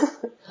suppose.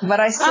 But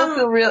I still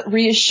feel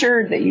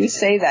reassured that you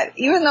say that.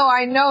 Even though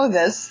I know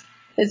this,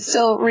 it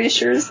still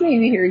reassures me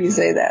to hear you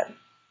say that.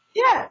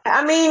 Yeah,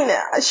 I mean,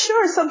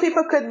 sure, some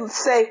people could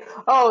say,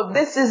 oh,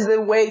 this is the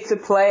way to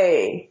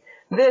play.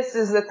 This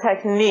is the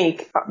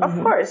technique.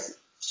 Of course,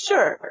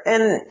 sure.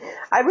 And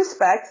I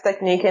respect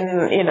technique,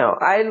 and, you know,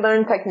 I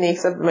learn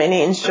techniques of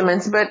many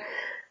instruments, but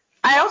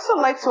I also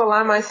like to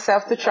allow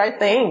myself to try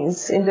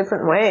things in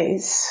different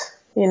ways,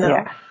 you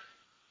know?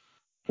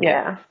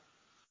 Yeah.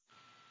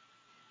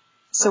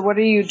 So what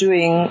are you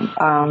doing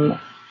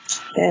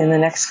in the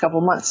next couple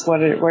months?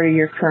 What are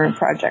your current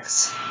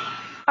projects?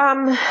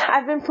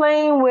 I've been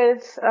playing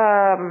with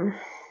a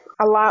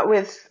lot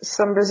with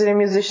some Brazilian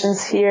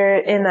musicians here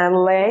in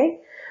LA.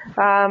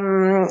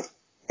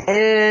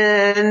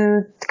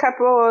 In a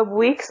couple of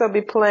weeks, I'll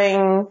be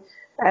playing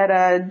at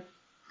a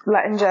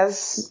Latin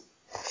jazz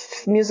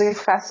music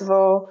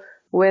festival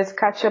with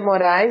Katia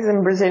Moraes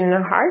in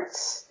Brazilian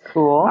Hearts.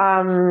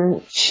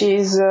 Cool.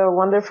 She's a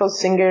wonderful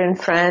singer and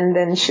friend,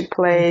 and she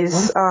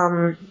plays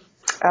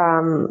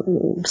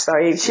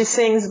she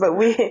sings, but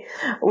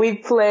we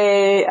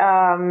play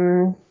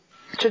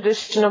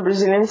traditional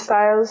Brazilian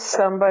styles,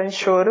 samba and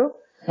choro.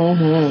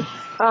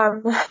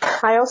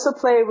 I also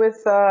play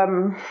with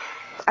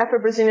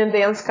Afro-Brazilian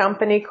dance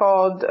company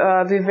called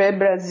Viver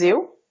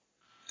Brasil.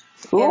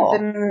 Cool.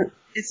 And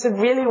it's a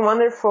really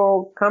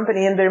wonderful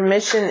company, and their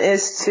mission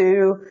is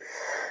to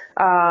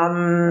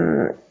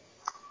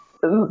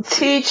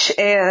teach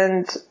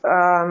and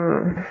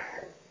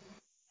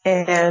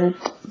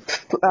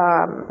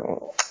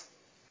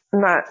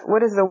not,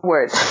 what is the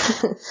word?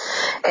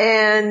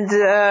 And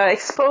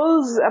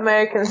expose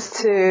Americans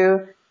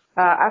to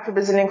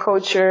Afro-Brazilian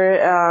culture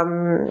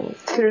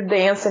through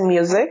dance and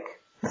music.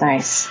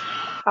 Nice.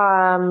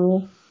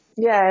 And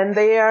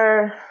they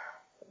are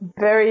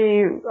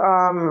very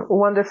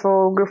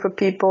wonderful group of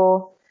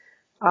people.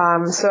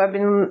 So I've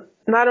been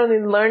not only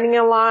learning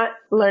a lot,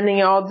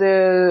 learning all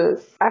the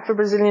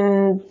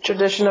Afro-Brazilian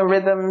traditional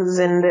rhythms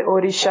and the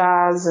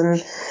orishas and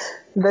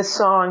the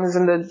songs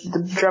and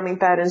the drumming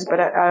patterns, but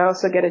I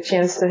also get a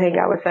chance to hang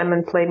out with them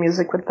and play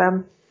music with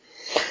them.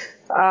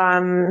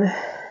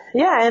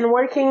 And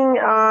working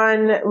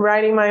on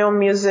writing my own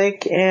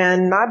music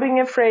and not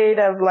being afraid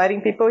of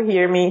letting people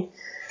hear me.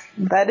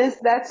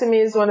 That to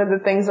me is one of the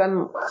things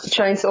I'm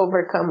trying to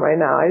overcome right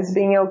now, is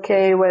being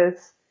okay with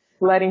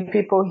letting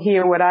people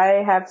hear what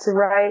I have to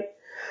write.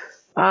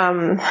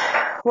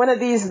 One of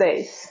these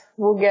days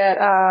we'll get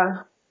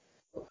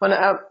one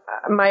of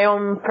my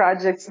own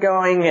projects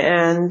going,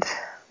 and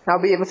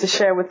I'll be able to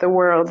share with the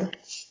world.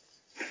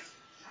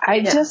 I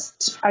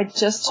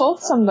just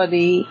told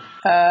somebody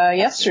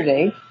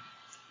yesterday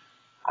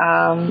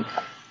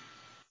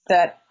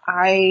that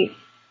I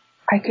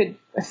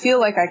feel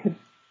like I could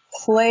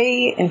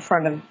play in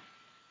front of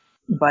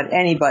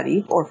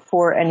anybody or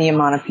for any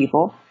amount of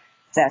people.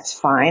 That's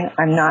fine.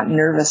 I'm not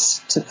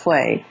nervous to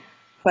play,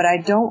 but I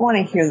don't want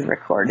to hear the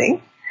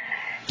recording,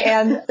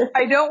 and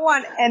I don't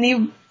want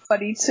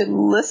anybody to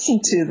listen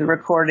to the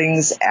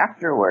recordings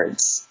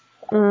afterwards.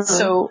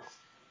 So,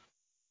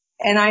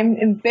 and I'm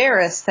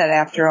embarrassed that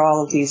after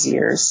all of these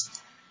years,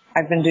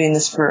 I've been doing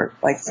this for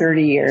like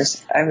 30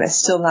 years, I'm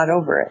still not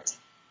over it.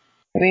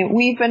 I mean,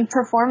 we've been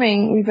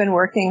performing, we've been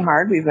working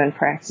hard, we've been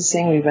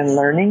practicing, we've been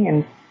learning,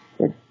 and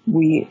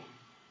we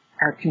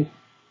are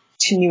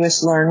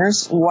continuous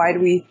learners. Why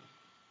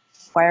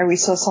are we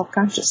so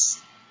self-conscious?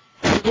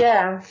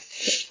 Yeah,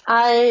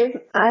 I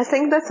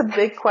think that's a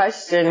big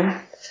question.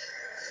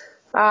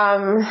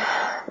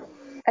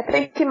 I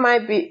think it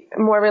might be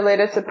more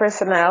related to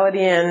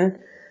personality and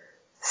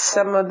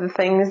some of the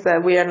things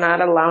that we are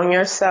not allowing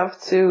ourselves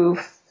to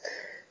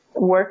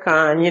work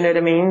on, you know what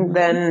I mean,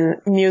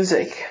 than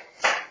music.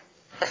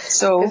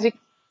 So, because you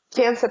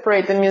can't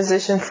separate the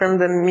musician from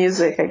the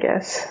music, I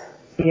guess.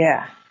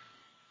 Yeah.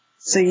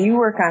 So you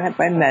work on it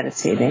by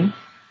meditating.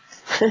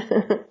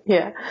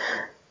 Yeah.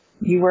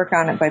 You work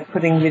on it by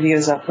putting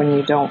videos up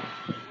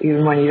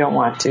even when you don't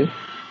want to.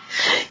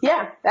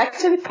 Yeah,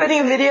 actually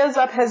putting videos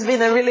up has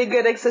been a really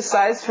good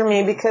exercise for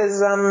me,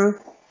 because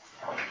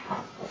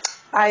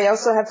I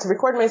also have to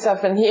record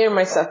myself and hear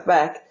myself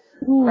back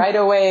right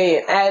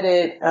away,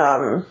 edit,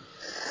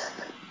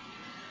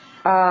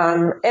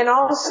 And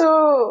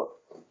also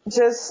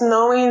just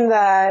knowing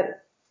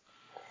that,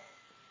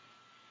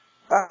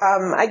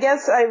 I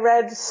guess I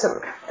read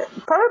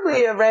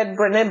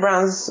Brené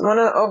Brown's,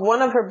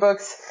 one of her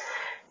books.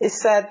 It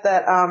said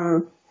that,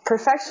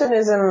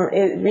 perfectionism,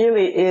 it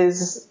really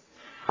is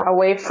a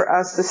way for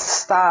us to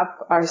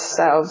stop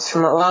ourselves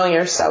from allowing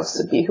ourselves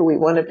to be who we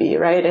want to be,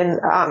 right? And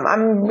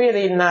I'm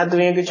really not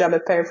doing a good job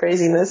at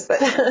paraphrasing this,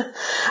 but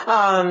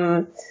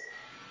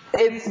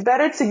it's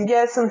better to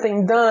get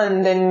something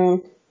done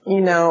than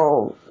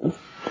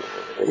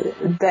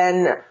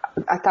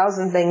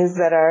 1,000 things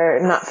that are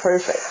not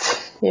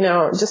perfect.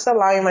 Just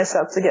allowing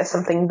myself to get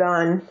something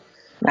done.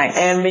 Nice.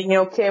 And being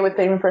okay with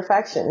the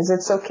imperfections.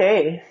 It's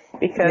okay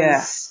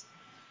because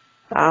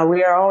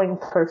we are all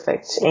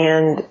imperfect,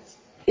 and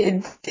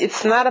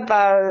it's not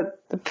about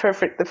the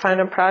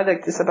final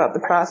product. It's about the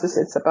process.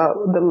 It's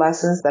about the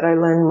lessons that I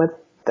learned with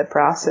the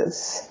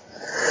process.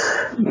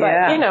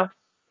 Yeah.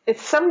 But,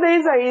 some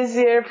days are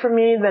easier for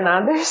me than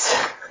others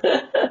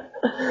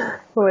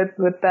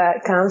with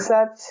that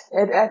concept.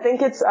 I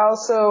think it's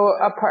also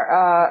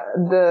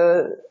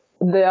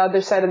the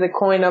other side of the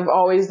coin of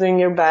always doing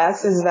your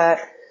best is that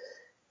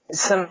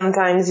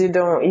sometimes you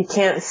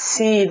can't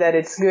see that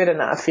it's good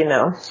enough,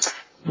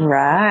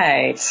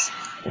 Right.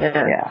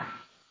 Yeah.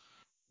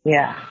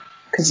 Yeah.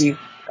 Because you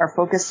are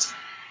focused.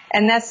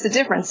 And that's the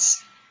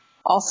difference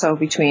also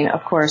between,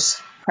 of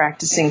course,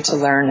 practicing to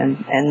learn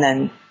and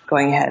then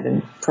going ahead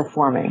and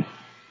performing.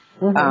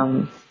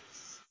 Mm-hmm.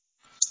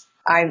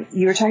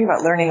 You were talking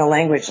about learning a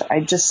language. I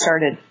just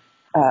started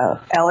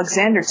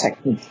Alexander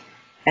Technique.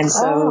 And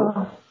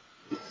so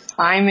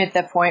I'm at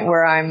the point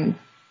where I'm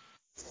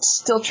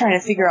still trying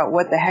to figure out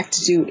what the heck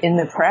to do in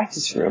the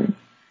practice room.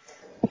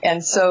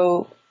 And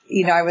so,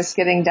 I was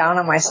getting down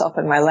on myself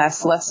in my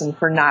last lesson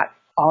for not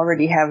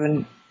already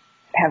having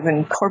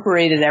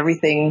incorporated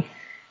everything.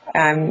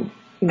 I'm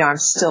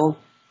still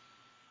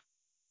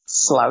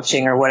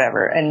slouching or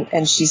whatever.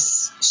 And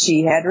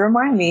she had to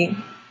remind me,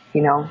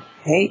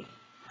 hey,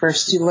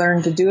 first you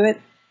learn to do it,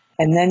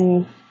 and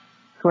then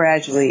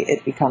gradually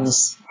it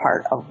becomes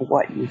part of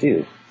what you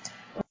do.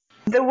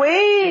 The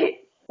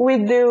way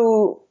we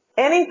do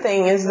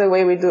anything is the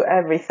way we do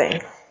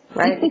everything,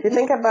 right? If you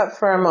think about that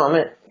for a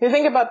moment,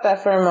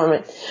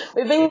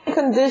 we've been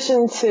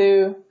conditioned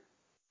to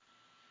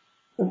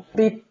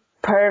be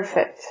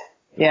perfect.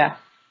 Yeah.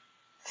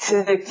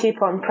 To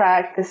keep on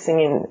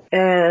practicing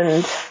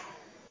and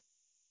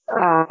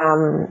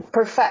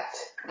perfect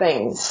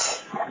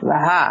things.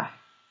 Aha.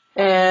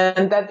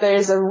 And that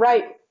there's a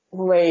right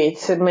way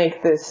to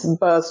make this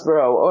buzz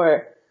grow,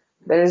 or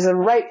there's a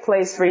right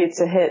place for you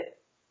to hit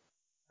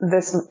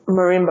this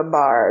marimba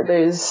bar.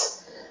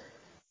 There's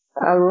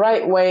a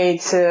right way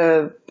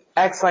to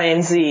X, Y,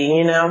 and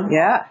Z,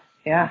 Yeah,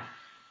 yeah.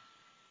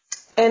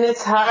 And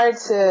it's hard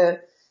to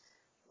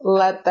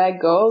let that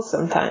go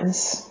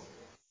sometimes,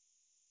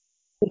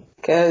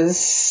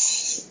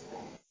 because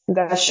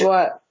that's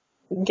what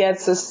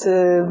gets us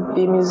to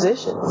be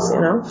musicians,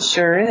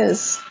 Sure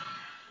is.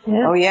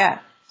 Yeah. Oh, yeah.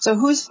 So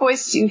whose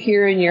voice do you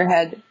hear in your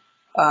head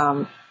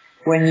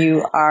when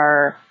you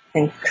are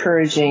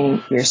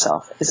encouraging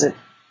yourself?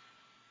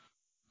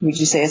 Would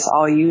you say it's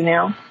all you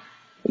now?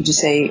 Would you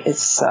say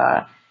it's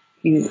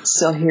you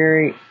still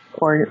hear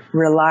or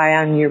rely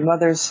on your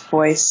mother's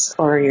voice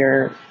or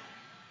your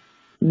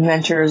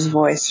mentor's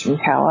voice from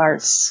Cal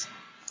Arts?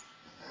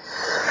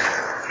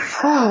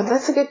 Oh,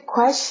 that's a good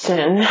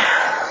question.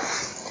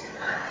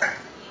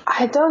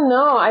 I don't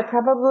know. I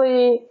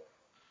probably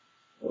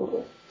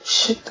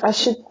should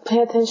pay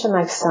attention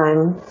next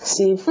time.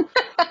 See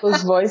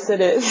whose voice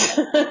it is.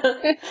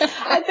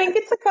 I think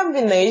it's a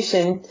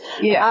combination.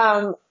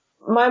 Yeah.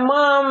 My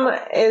mom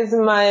is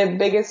my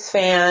biggest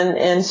fan,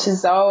 and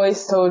she's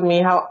always told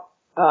me how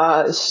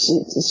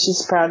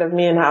she's proud of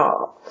me and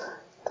how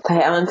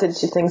talented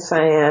she thinks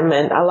I am.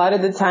 And a lot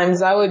of the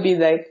times I would be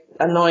the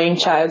annoying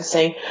child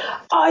saying,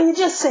 "Oh, you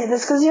just say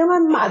this because you're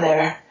my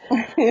mother."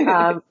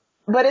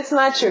 But it's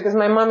not true, because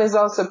my mom is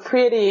also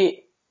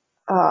pretty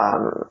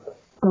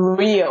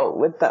real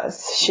with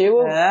us. She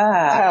will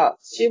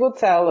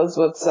tell us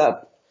what's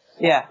up.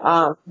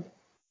 Yeah.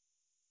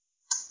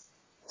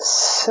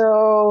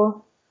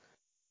 So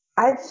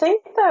I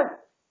think that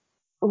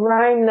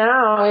right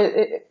now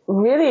it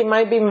really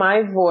might be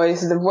my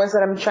voice, the voice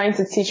that I'm trying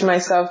to teach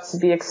myself to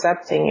be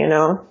accepting,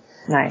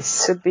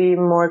 Nice. to be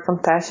more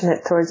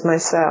compassionate towards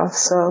myself.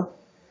 So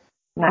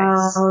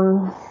nice.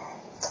 And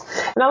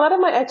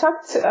I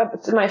talked to a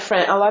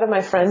lot of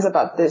my friends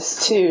about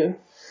this too.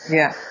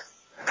 Yeah.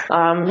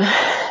 And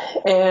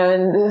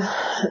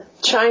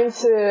trying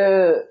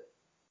to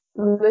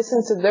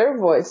listen to their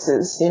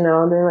voices,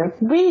 they're like,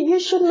 you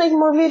should make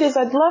more videos.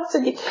 I'd love to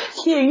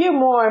hear you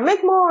more.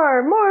 Make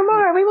more.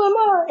 We want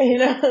more,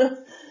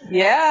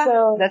 Yeah,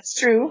 so, that's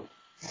true.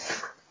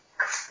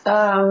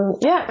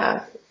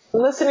 Yeah.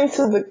 Listening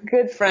to the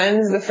good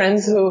friends, the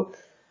friends who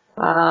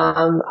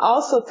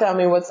also tell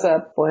me what's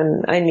up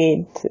when I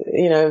need to,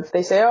 if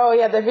they say, oh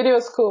yeah, the video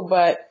is cool,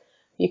 but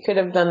you could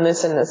have done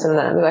this and this and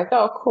that. I'm like,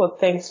 oh cool,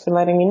 thanks for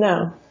letting me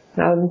know.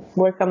 I'll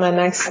work on that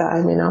next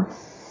time,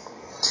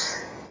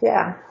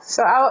 Yeah.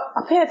 So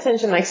I'll pay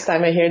attention next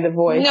time I hear the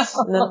voice. No.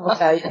 And then I'll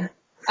tell you.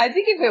 I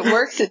think if it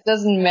works, it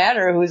doesn't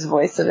matter whose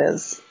voice it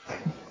is.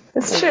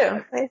 It's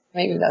true.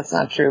 Maybe that's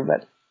not true,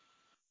 but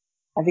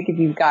I think if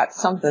you've got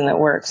something that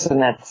works, then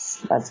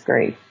that's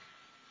great.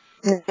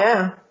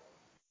 Yeah.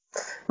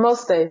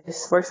 Most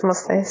days. Works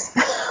most days.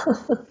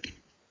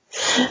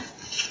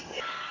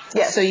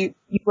 Yes. So you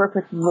work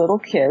with little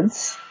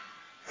kids.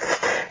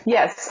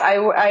 Yes.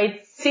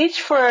 I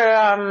teach for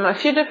a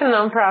few different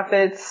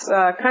nonprofits,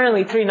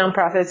 currently 3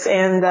 nonprofits.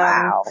 And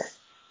Wow.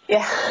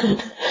 yeah.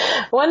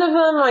 One of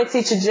them I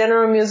teach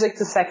general music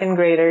to 2nd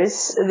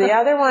graders. The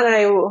other one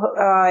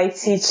I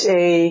teach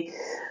a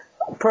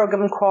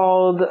program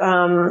called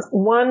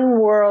One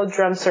World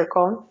Drum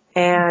Circle,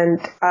 and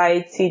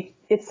I teach.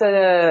 It's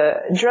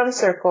a drum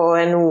circle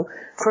and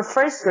for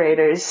 1st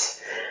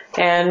graders,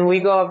 and we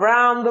go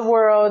around the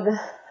world.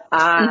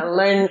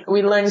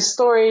 We learn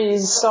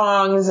stories,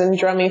 songs, and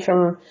drumming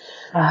from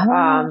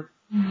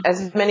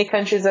as many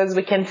countries as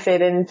we can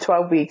fit in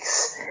 12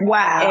 weeks.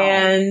 Wow.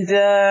 And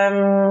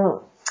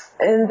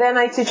then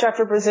I teach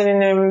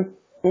Afro-Brazilian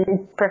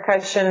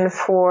percussion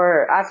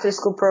for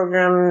after-school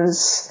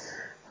programs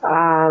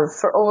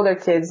for older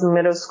kids,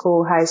 middle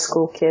school, high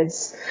school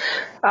kids.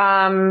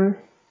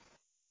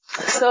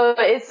 So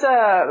it's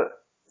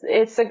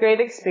a great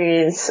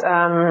experience.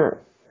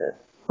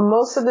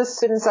 Most of the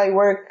students I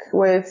work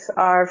with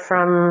are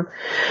from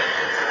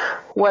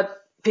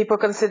what people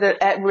consider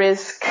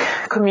at-risk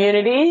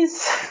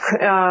communities.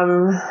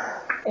 And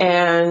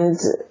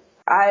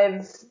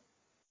I've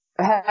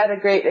had a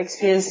great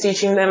experience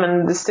teaching them,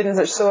 and the students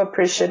are so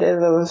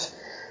appreciative of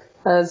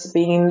us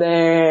being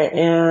there,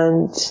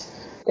 and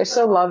they're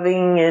so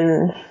loving,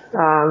 and,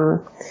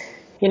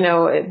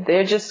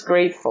 they're just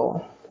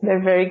grateful.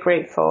 They're very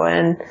grateful,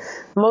 and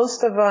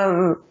most of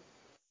them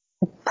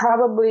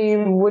probably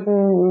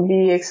wouldn't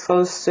be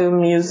exposed to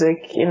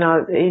music,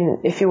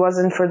 if it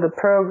wasn't for the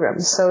program.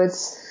 So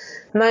it's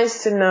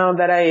nice to know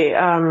that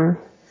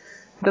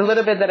the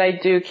little bit that I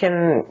do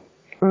can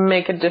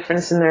make a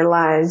difference in their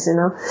lives,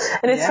 And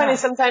it's funny,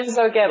 sometimes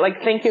I'll get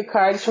thank you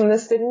cards from the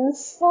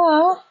students.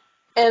 Aww.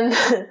 And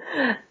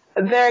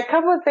there are a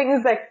couple of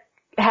things that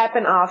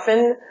happen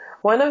often.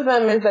 One of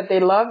them is that they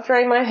love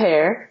drying my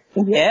hair.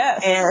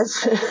 Yes. And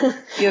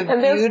you have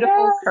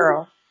beautiful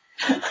curl.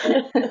 Oh,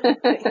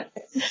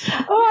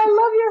 I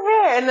love your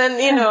hair. And then,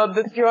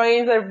 the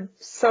drawings are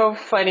so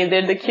funny.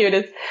 They're the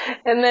cutest.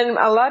 And then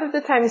a lot of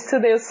the times too,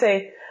 they'll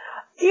say,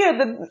 you're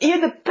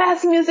the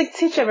best music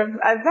teacher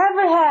I've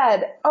ever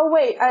had. Oh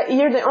wait,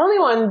 you're the only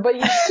one, but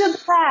you're still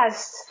the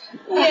best.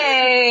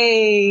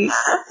 Yay!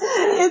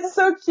 It's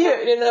so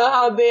cute,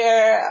 how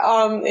they're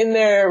in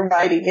their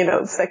writing,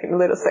 second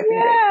grade.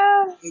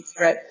 It's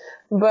right.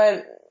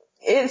 But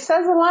it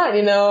says a lot,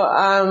 but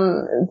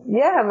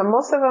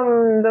most of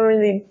them don't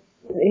really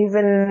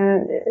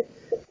even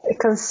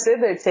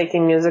consider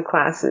taking music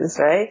classes,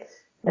 right?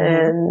 Mm-hmm.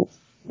 And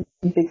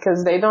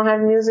because they don't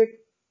have music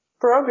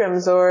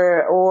programs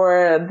or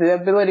the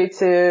ability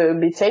to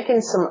be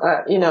taken some,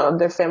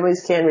 their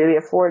families can't really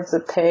afford to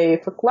pay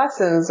for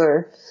lessons,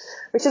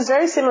 which is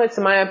very similar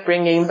to my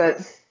upbringing, but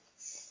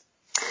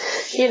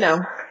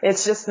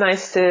it's just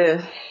nice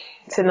to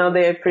know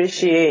they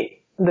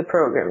appreciate the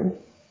program.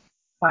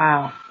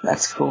 Wow,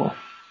 that's cool.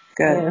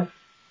 Good. Yeah.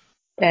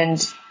 And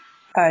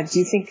do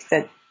you think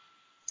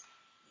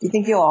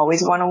you'll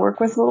always want to work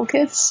with little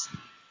kids?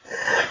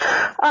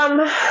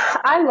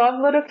 I love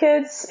little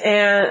kids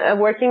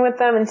and working with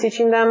them and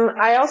teaching them.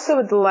 I also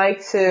would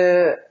like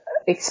to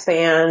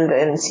expand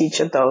and teach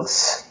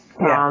adults.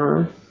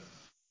 Yeah.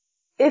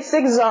 It's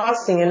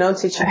exhausting,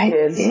 teaching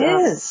kids. It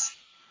is.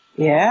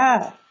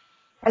 Yeah.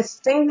 I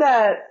think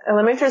that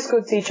elementary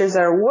school teachers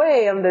are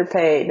way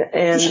underpaid,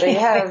 and they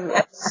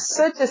have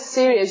such a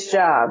serious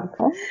job.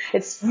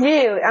 It's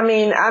really,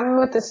 I'm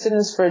with the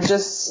students for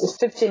just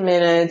 15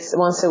 minutes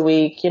once a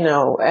week,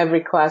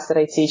 every class that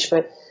I teach,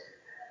 but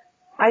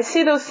I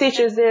see those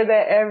teachers, they're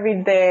there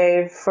every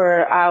day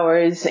for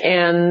hours,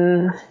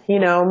 and,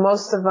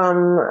 most of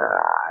them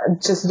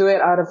just do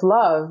it out of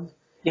love.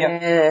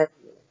 Yep. And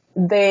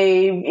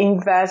they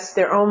invest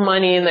their own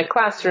money in the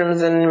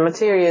classrooms and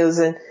materials,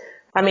 and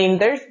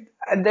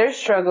their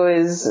struggle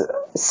is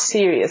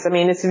serious.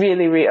 It's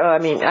really real.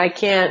 I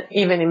can't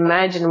even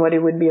imagine what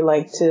it would be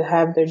like to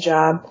have their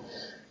job.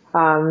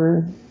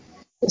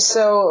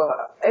 So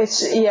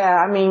it's,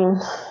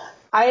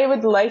 I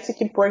would like to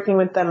keep working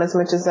with them as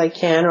much as I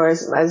can, or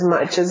as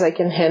much as I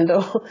can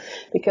handle,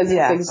 because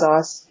it's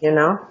exhausting,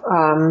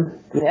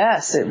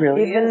 Yes, it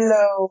really even is.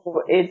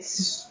 though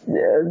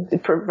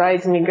it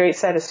provides me great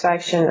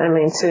satisfaction,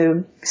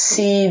 to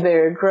see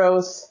their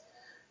growth,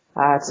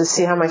 to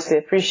see how much they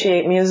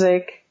appreciate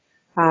music.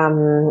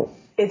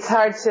 It's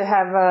hard to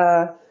have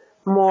a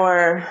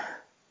more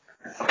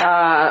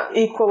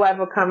equal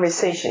level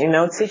conversation.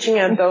 Teaching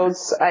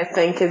adults, I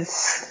think,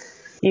 is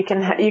you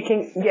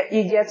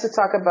get to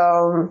talk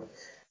about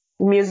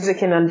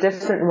music in a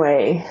different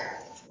way.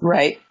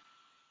 Right.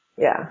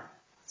 Yeah.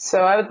 So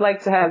I would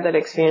like to have that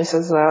experience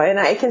as well. And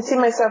I can see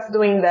myself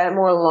doing that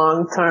more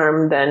long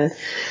term than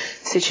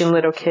teaching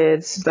little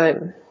kids. But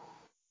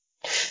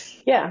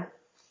yeah.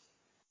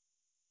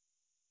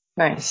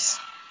 Nice.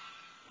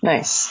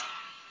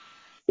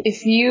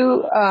 If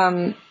you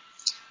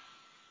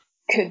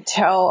could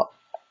tell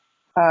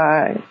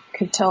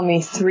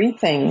me 3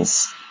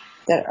 things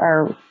that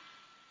are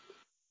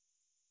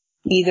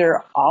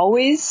either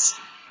always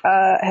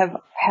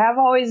have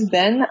always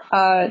been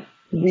a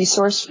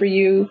resource for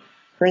you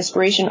for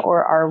inspiration,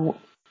 or are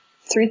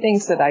 3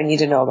 things that I need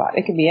to know about.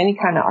 It could be any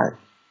kind of art.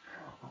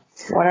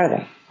 What are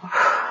they?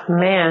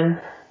 Man.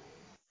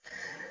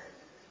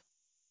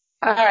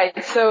 All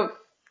right. So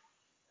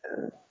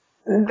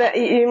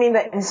you mean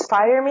that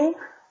inspire me?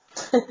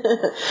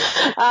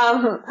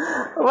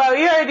 Well,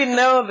 you already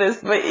know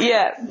this, but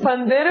yeah,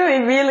 Pandeiro,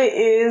 it really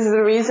is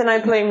the reason I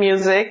play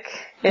music.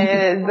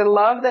 The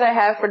love that I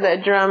have for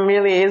that drum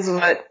really is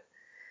what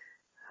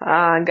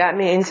got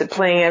me into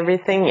playing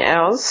everything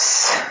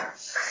else.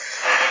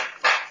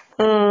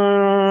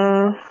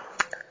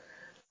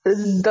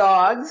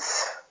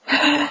 Dogs.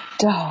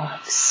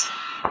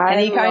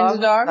 Any kinds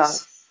of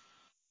dogs?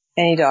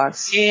 Any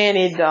dogs?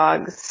 Any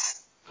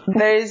dogs.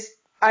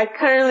 I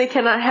currently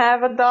cannot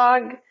have a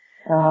dog,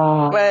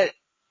 but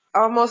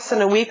almost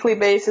on a weekly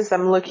basis,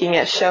 I'm looking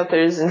at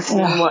shelters and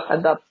seeing what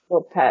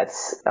adoptable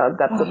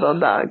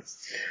dogs.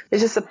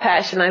 It's just a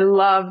passion. I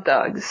love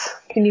dogs.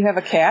 Can you have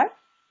a cat?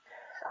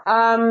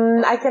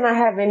 I cannot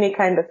have any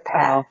kind of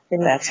pet in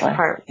that's my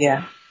apartment.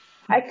 Yeah.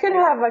 I could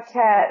have a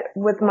cat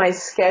with my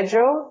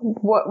schedule.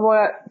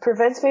 What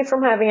prevents me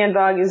from having a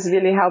dog is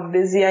really how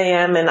busy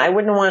I am, and I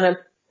wouldn't want to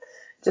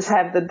just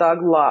have the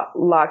dog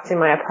locked in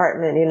my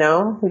apartment, you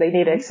know? They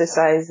need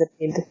exercise, they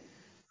need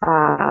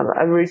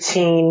a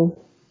routine.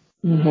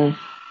 Mm-hmm.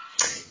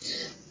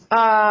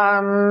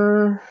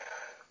 I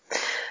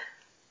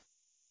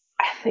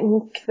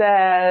think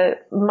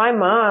that my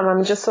mom,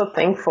 I'm just so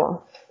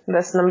thankful.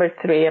 That's number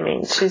 3. I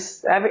mean,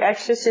 she's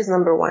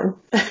number 1.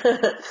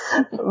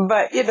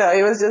 But, you know,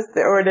 it was just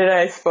the order that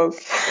I spoke.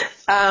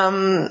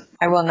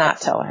 I will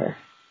not tell her.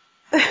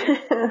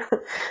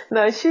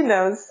 No, she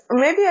knows.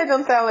 Maybe I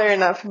don't tell her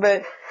enough,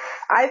 but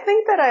I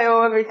think that I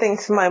owe everything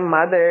to my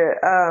mother.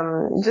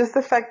 Just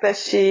the fact that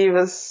she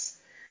was,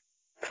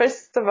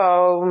 first of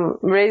all,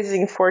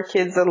 raising 4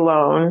 kids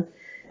alone.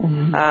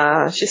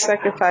 Mm-hmm. She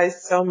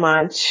sacrificed so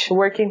much,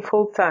 working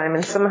full time,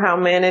 and somehow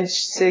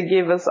managed to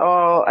give us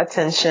all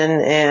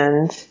attention.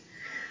 And,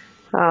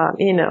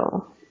 you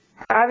know,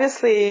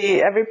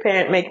 obviously every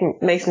parent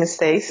makes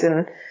mistakes,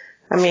 and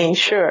I mean,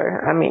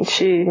 sure. I mean,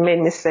 she made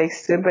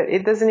mistakes too, but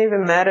it doesn't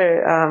even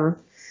matter.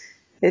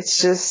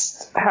 It's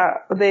just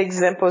how the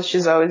example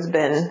she's always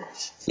been.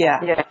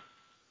 Yeah.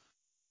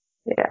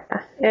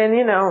 And,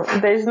 you know,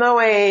 there's no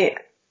way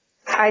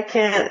I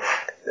can't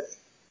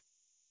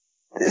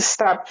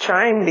stop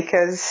trying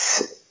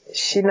because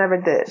she never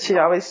did. She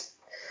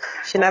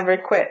never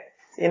quit.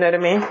 You know what I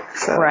mean?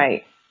 So.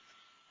 Right.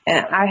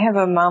 And I have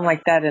a mom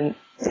like that, and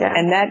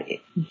that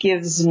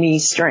gives me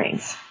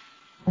strength.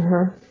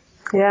 Mm-hmm.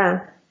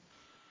 Yeah.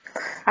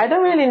 I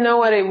don't really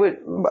know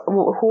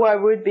who I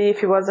would be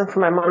if it wasn't for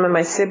my mom and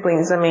my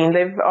siblings. I mean,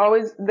 they've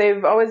always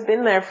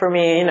been there for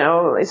me, you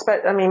know.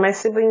 I mean, my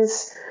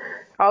siblings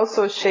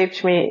also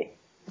shaped me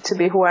to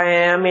be who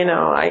I am, you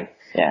know. I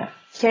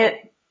can't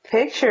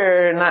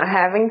picture not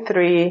having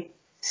 3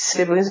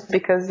 siblings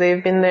because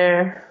they've been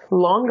there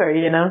longer,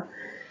 you know.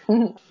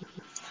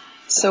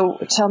 So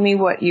tell me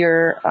what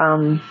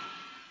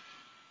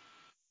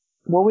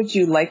what would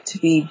you like to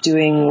be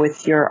doing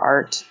with your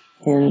art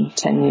in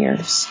 10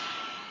 years?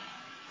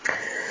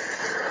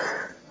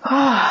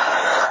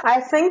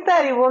 I think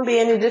that it won't be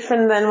any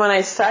different than when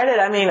I started.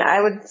 I mean, I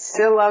would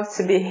still love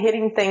to be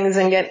hitting things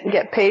and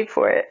get paid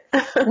for it.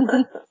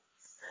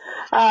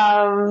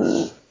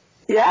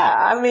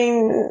 I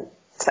mean,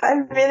 I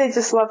really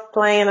just love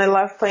playing. I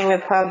love playing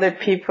with other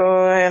people,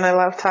 and I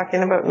love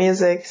talking about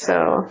music.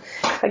 So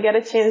I get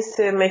a chance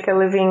to make a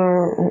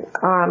living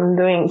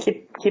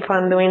keep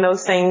on doing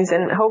those things,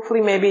 and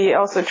hopefully maybe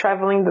also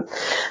traveling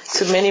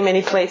to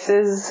many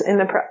places in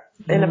the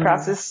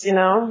process. You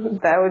know,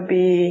 that would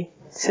be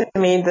to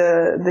me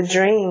the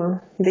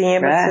dream,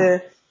 being able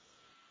to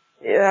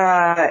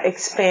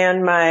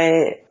expand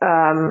my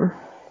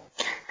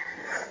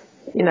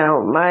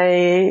my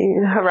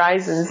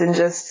horizons and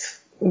just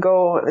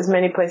go as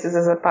many places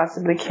as I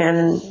possibly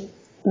can,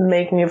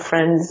 make new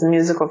friends,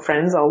 musical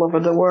friends all over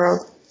the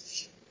world.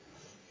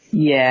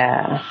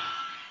 Yeah.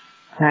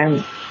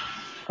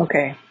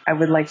 Okay. I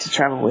would like to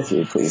travel with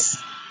you, please.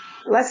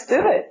 Let's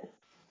do it.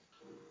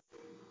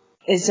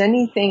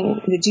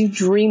 Did you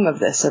dream of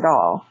this at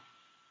all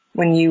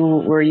when you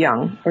were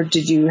young, or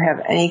did you have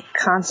any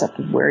concept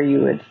of where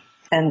you would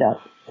end up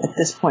at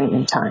this point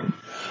in time?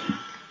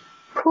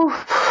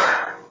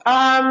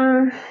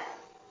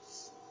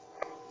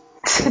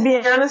 To be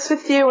honest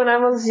with you, when I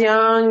was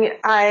young,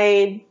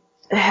 I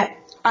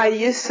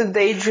used to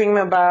daydream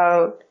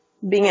about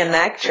being an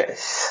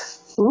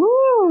actress.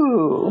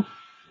 Ooh.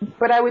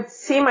 But I would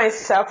see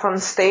myself on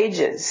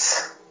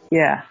stages.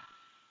 Yeah.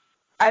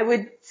 I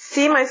would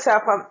see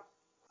myself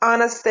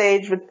on a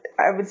stage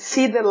I would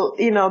see the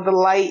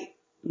light.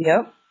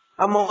 Yep.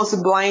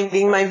 Almost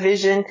blinding my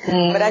vision,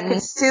 Mm-hmm. but I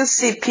could still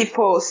see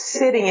people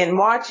sitting and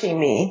watching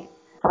me.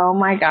 Oh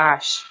my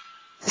gosh.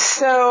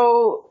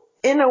 So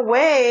in a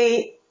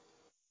way,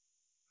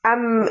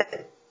 I'm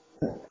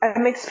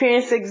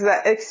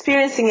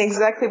experiencing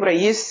exactly what I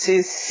used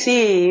to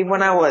see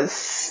when I was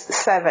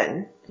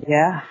 7.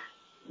 Yeah.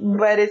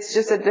 But it's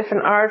just a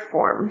different art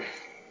form.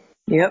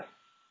 Yep.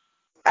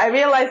 I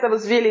realized I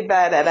was really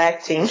bad at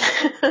acting.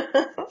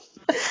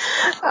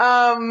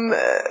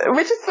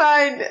 Which is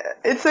fine.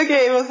 It's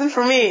okay. It wasn't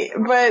for me.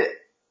 But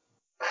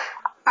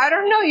I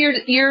don't know.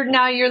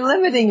 You're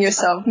limiting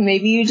yourself.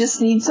 Maybe you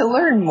just need to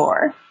learn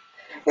more.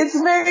 it's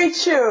very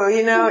true.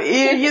 You're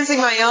using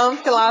my own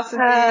philosophy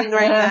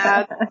right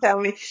now to tell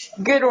me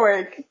good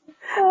work.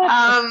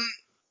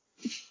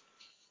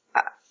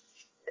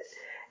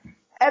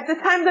 At the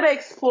time that I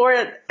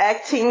explored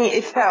acting,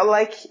 it felt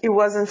like it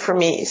wasn't for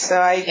me. So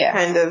I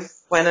kind of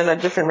went on a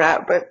different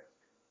route. But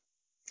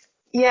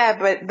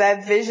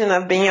that vision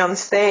of being on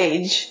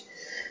stage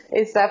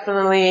is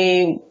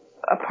definitely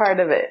a part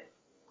of it.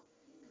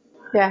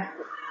 Yeah.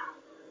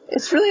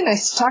 It's really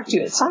nice to talk to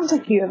you. It sounds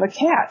like you have a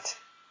cat.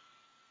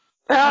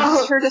 I Oh,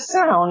 just heard a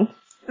sound.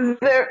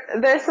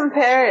 there's some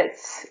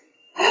parrots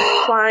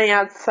flying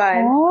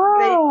outside.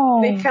 Oh.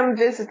 They come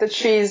visit the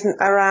trees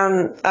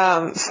around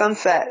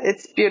sunset.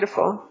 It's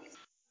beautiful.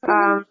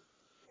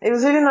 It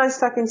was really nice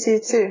talking to you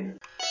too.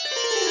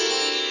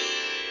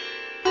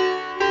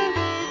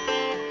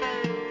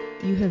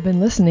 You have been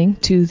listening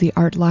to the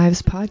Art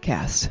Lives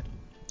podcast.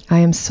 I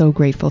am so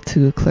grateful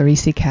to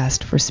Clarice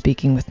Cast for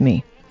speaking with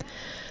me.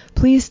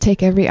 Please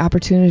take every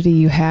opportunity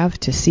you have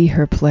to see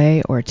her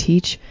play or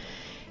teach.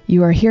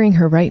 You are hearing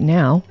her right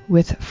now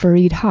with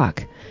Farid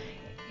Haq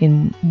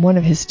in one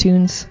of his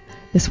tunes.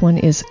 This one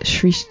is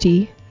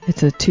Shrishti.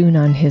 It's a tune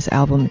on his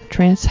album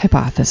Trance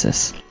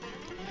Hypothesis.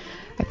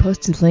 I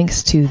posted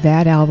links to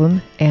that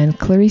album and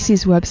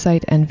Clarice's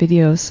website and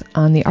videos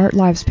on the Art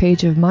Lives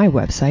page of my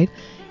website,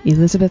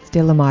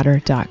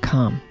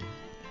 elizabethdelamadre.com.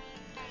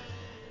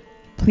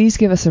 Please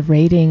give us a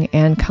rating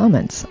and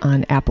comments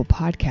on Apple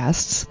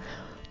Podcasts.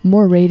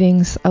 More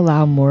ratings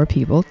allow more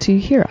people to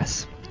hear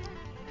us.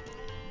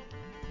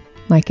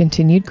 My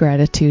continued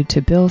gratitude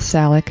to Bill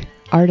Salick,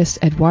 artist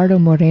Eduardo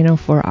Moreno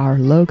for our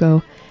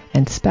logo,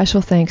 and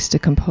special thanks to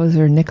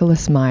composer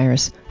Nicholas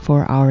Myers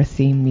for our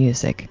theme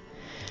music.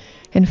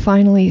 And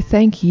finally,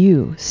 thank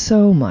you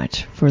so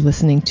much for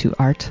listening to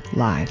Art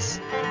Lives.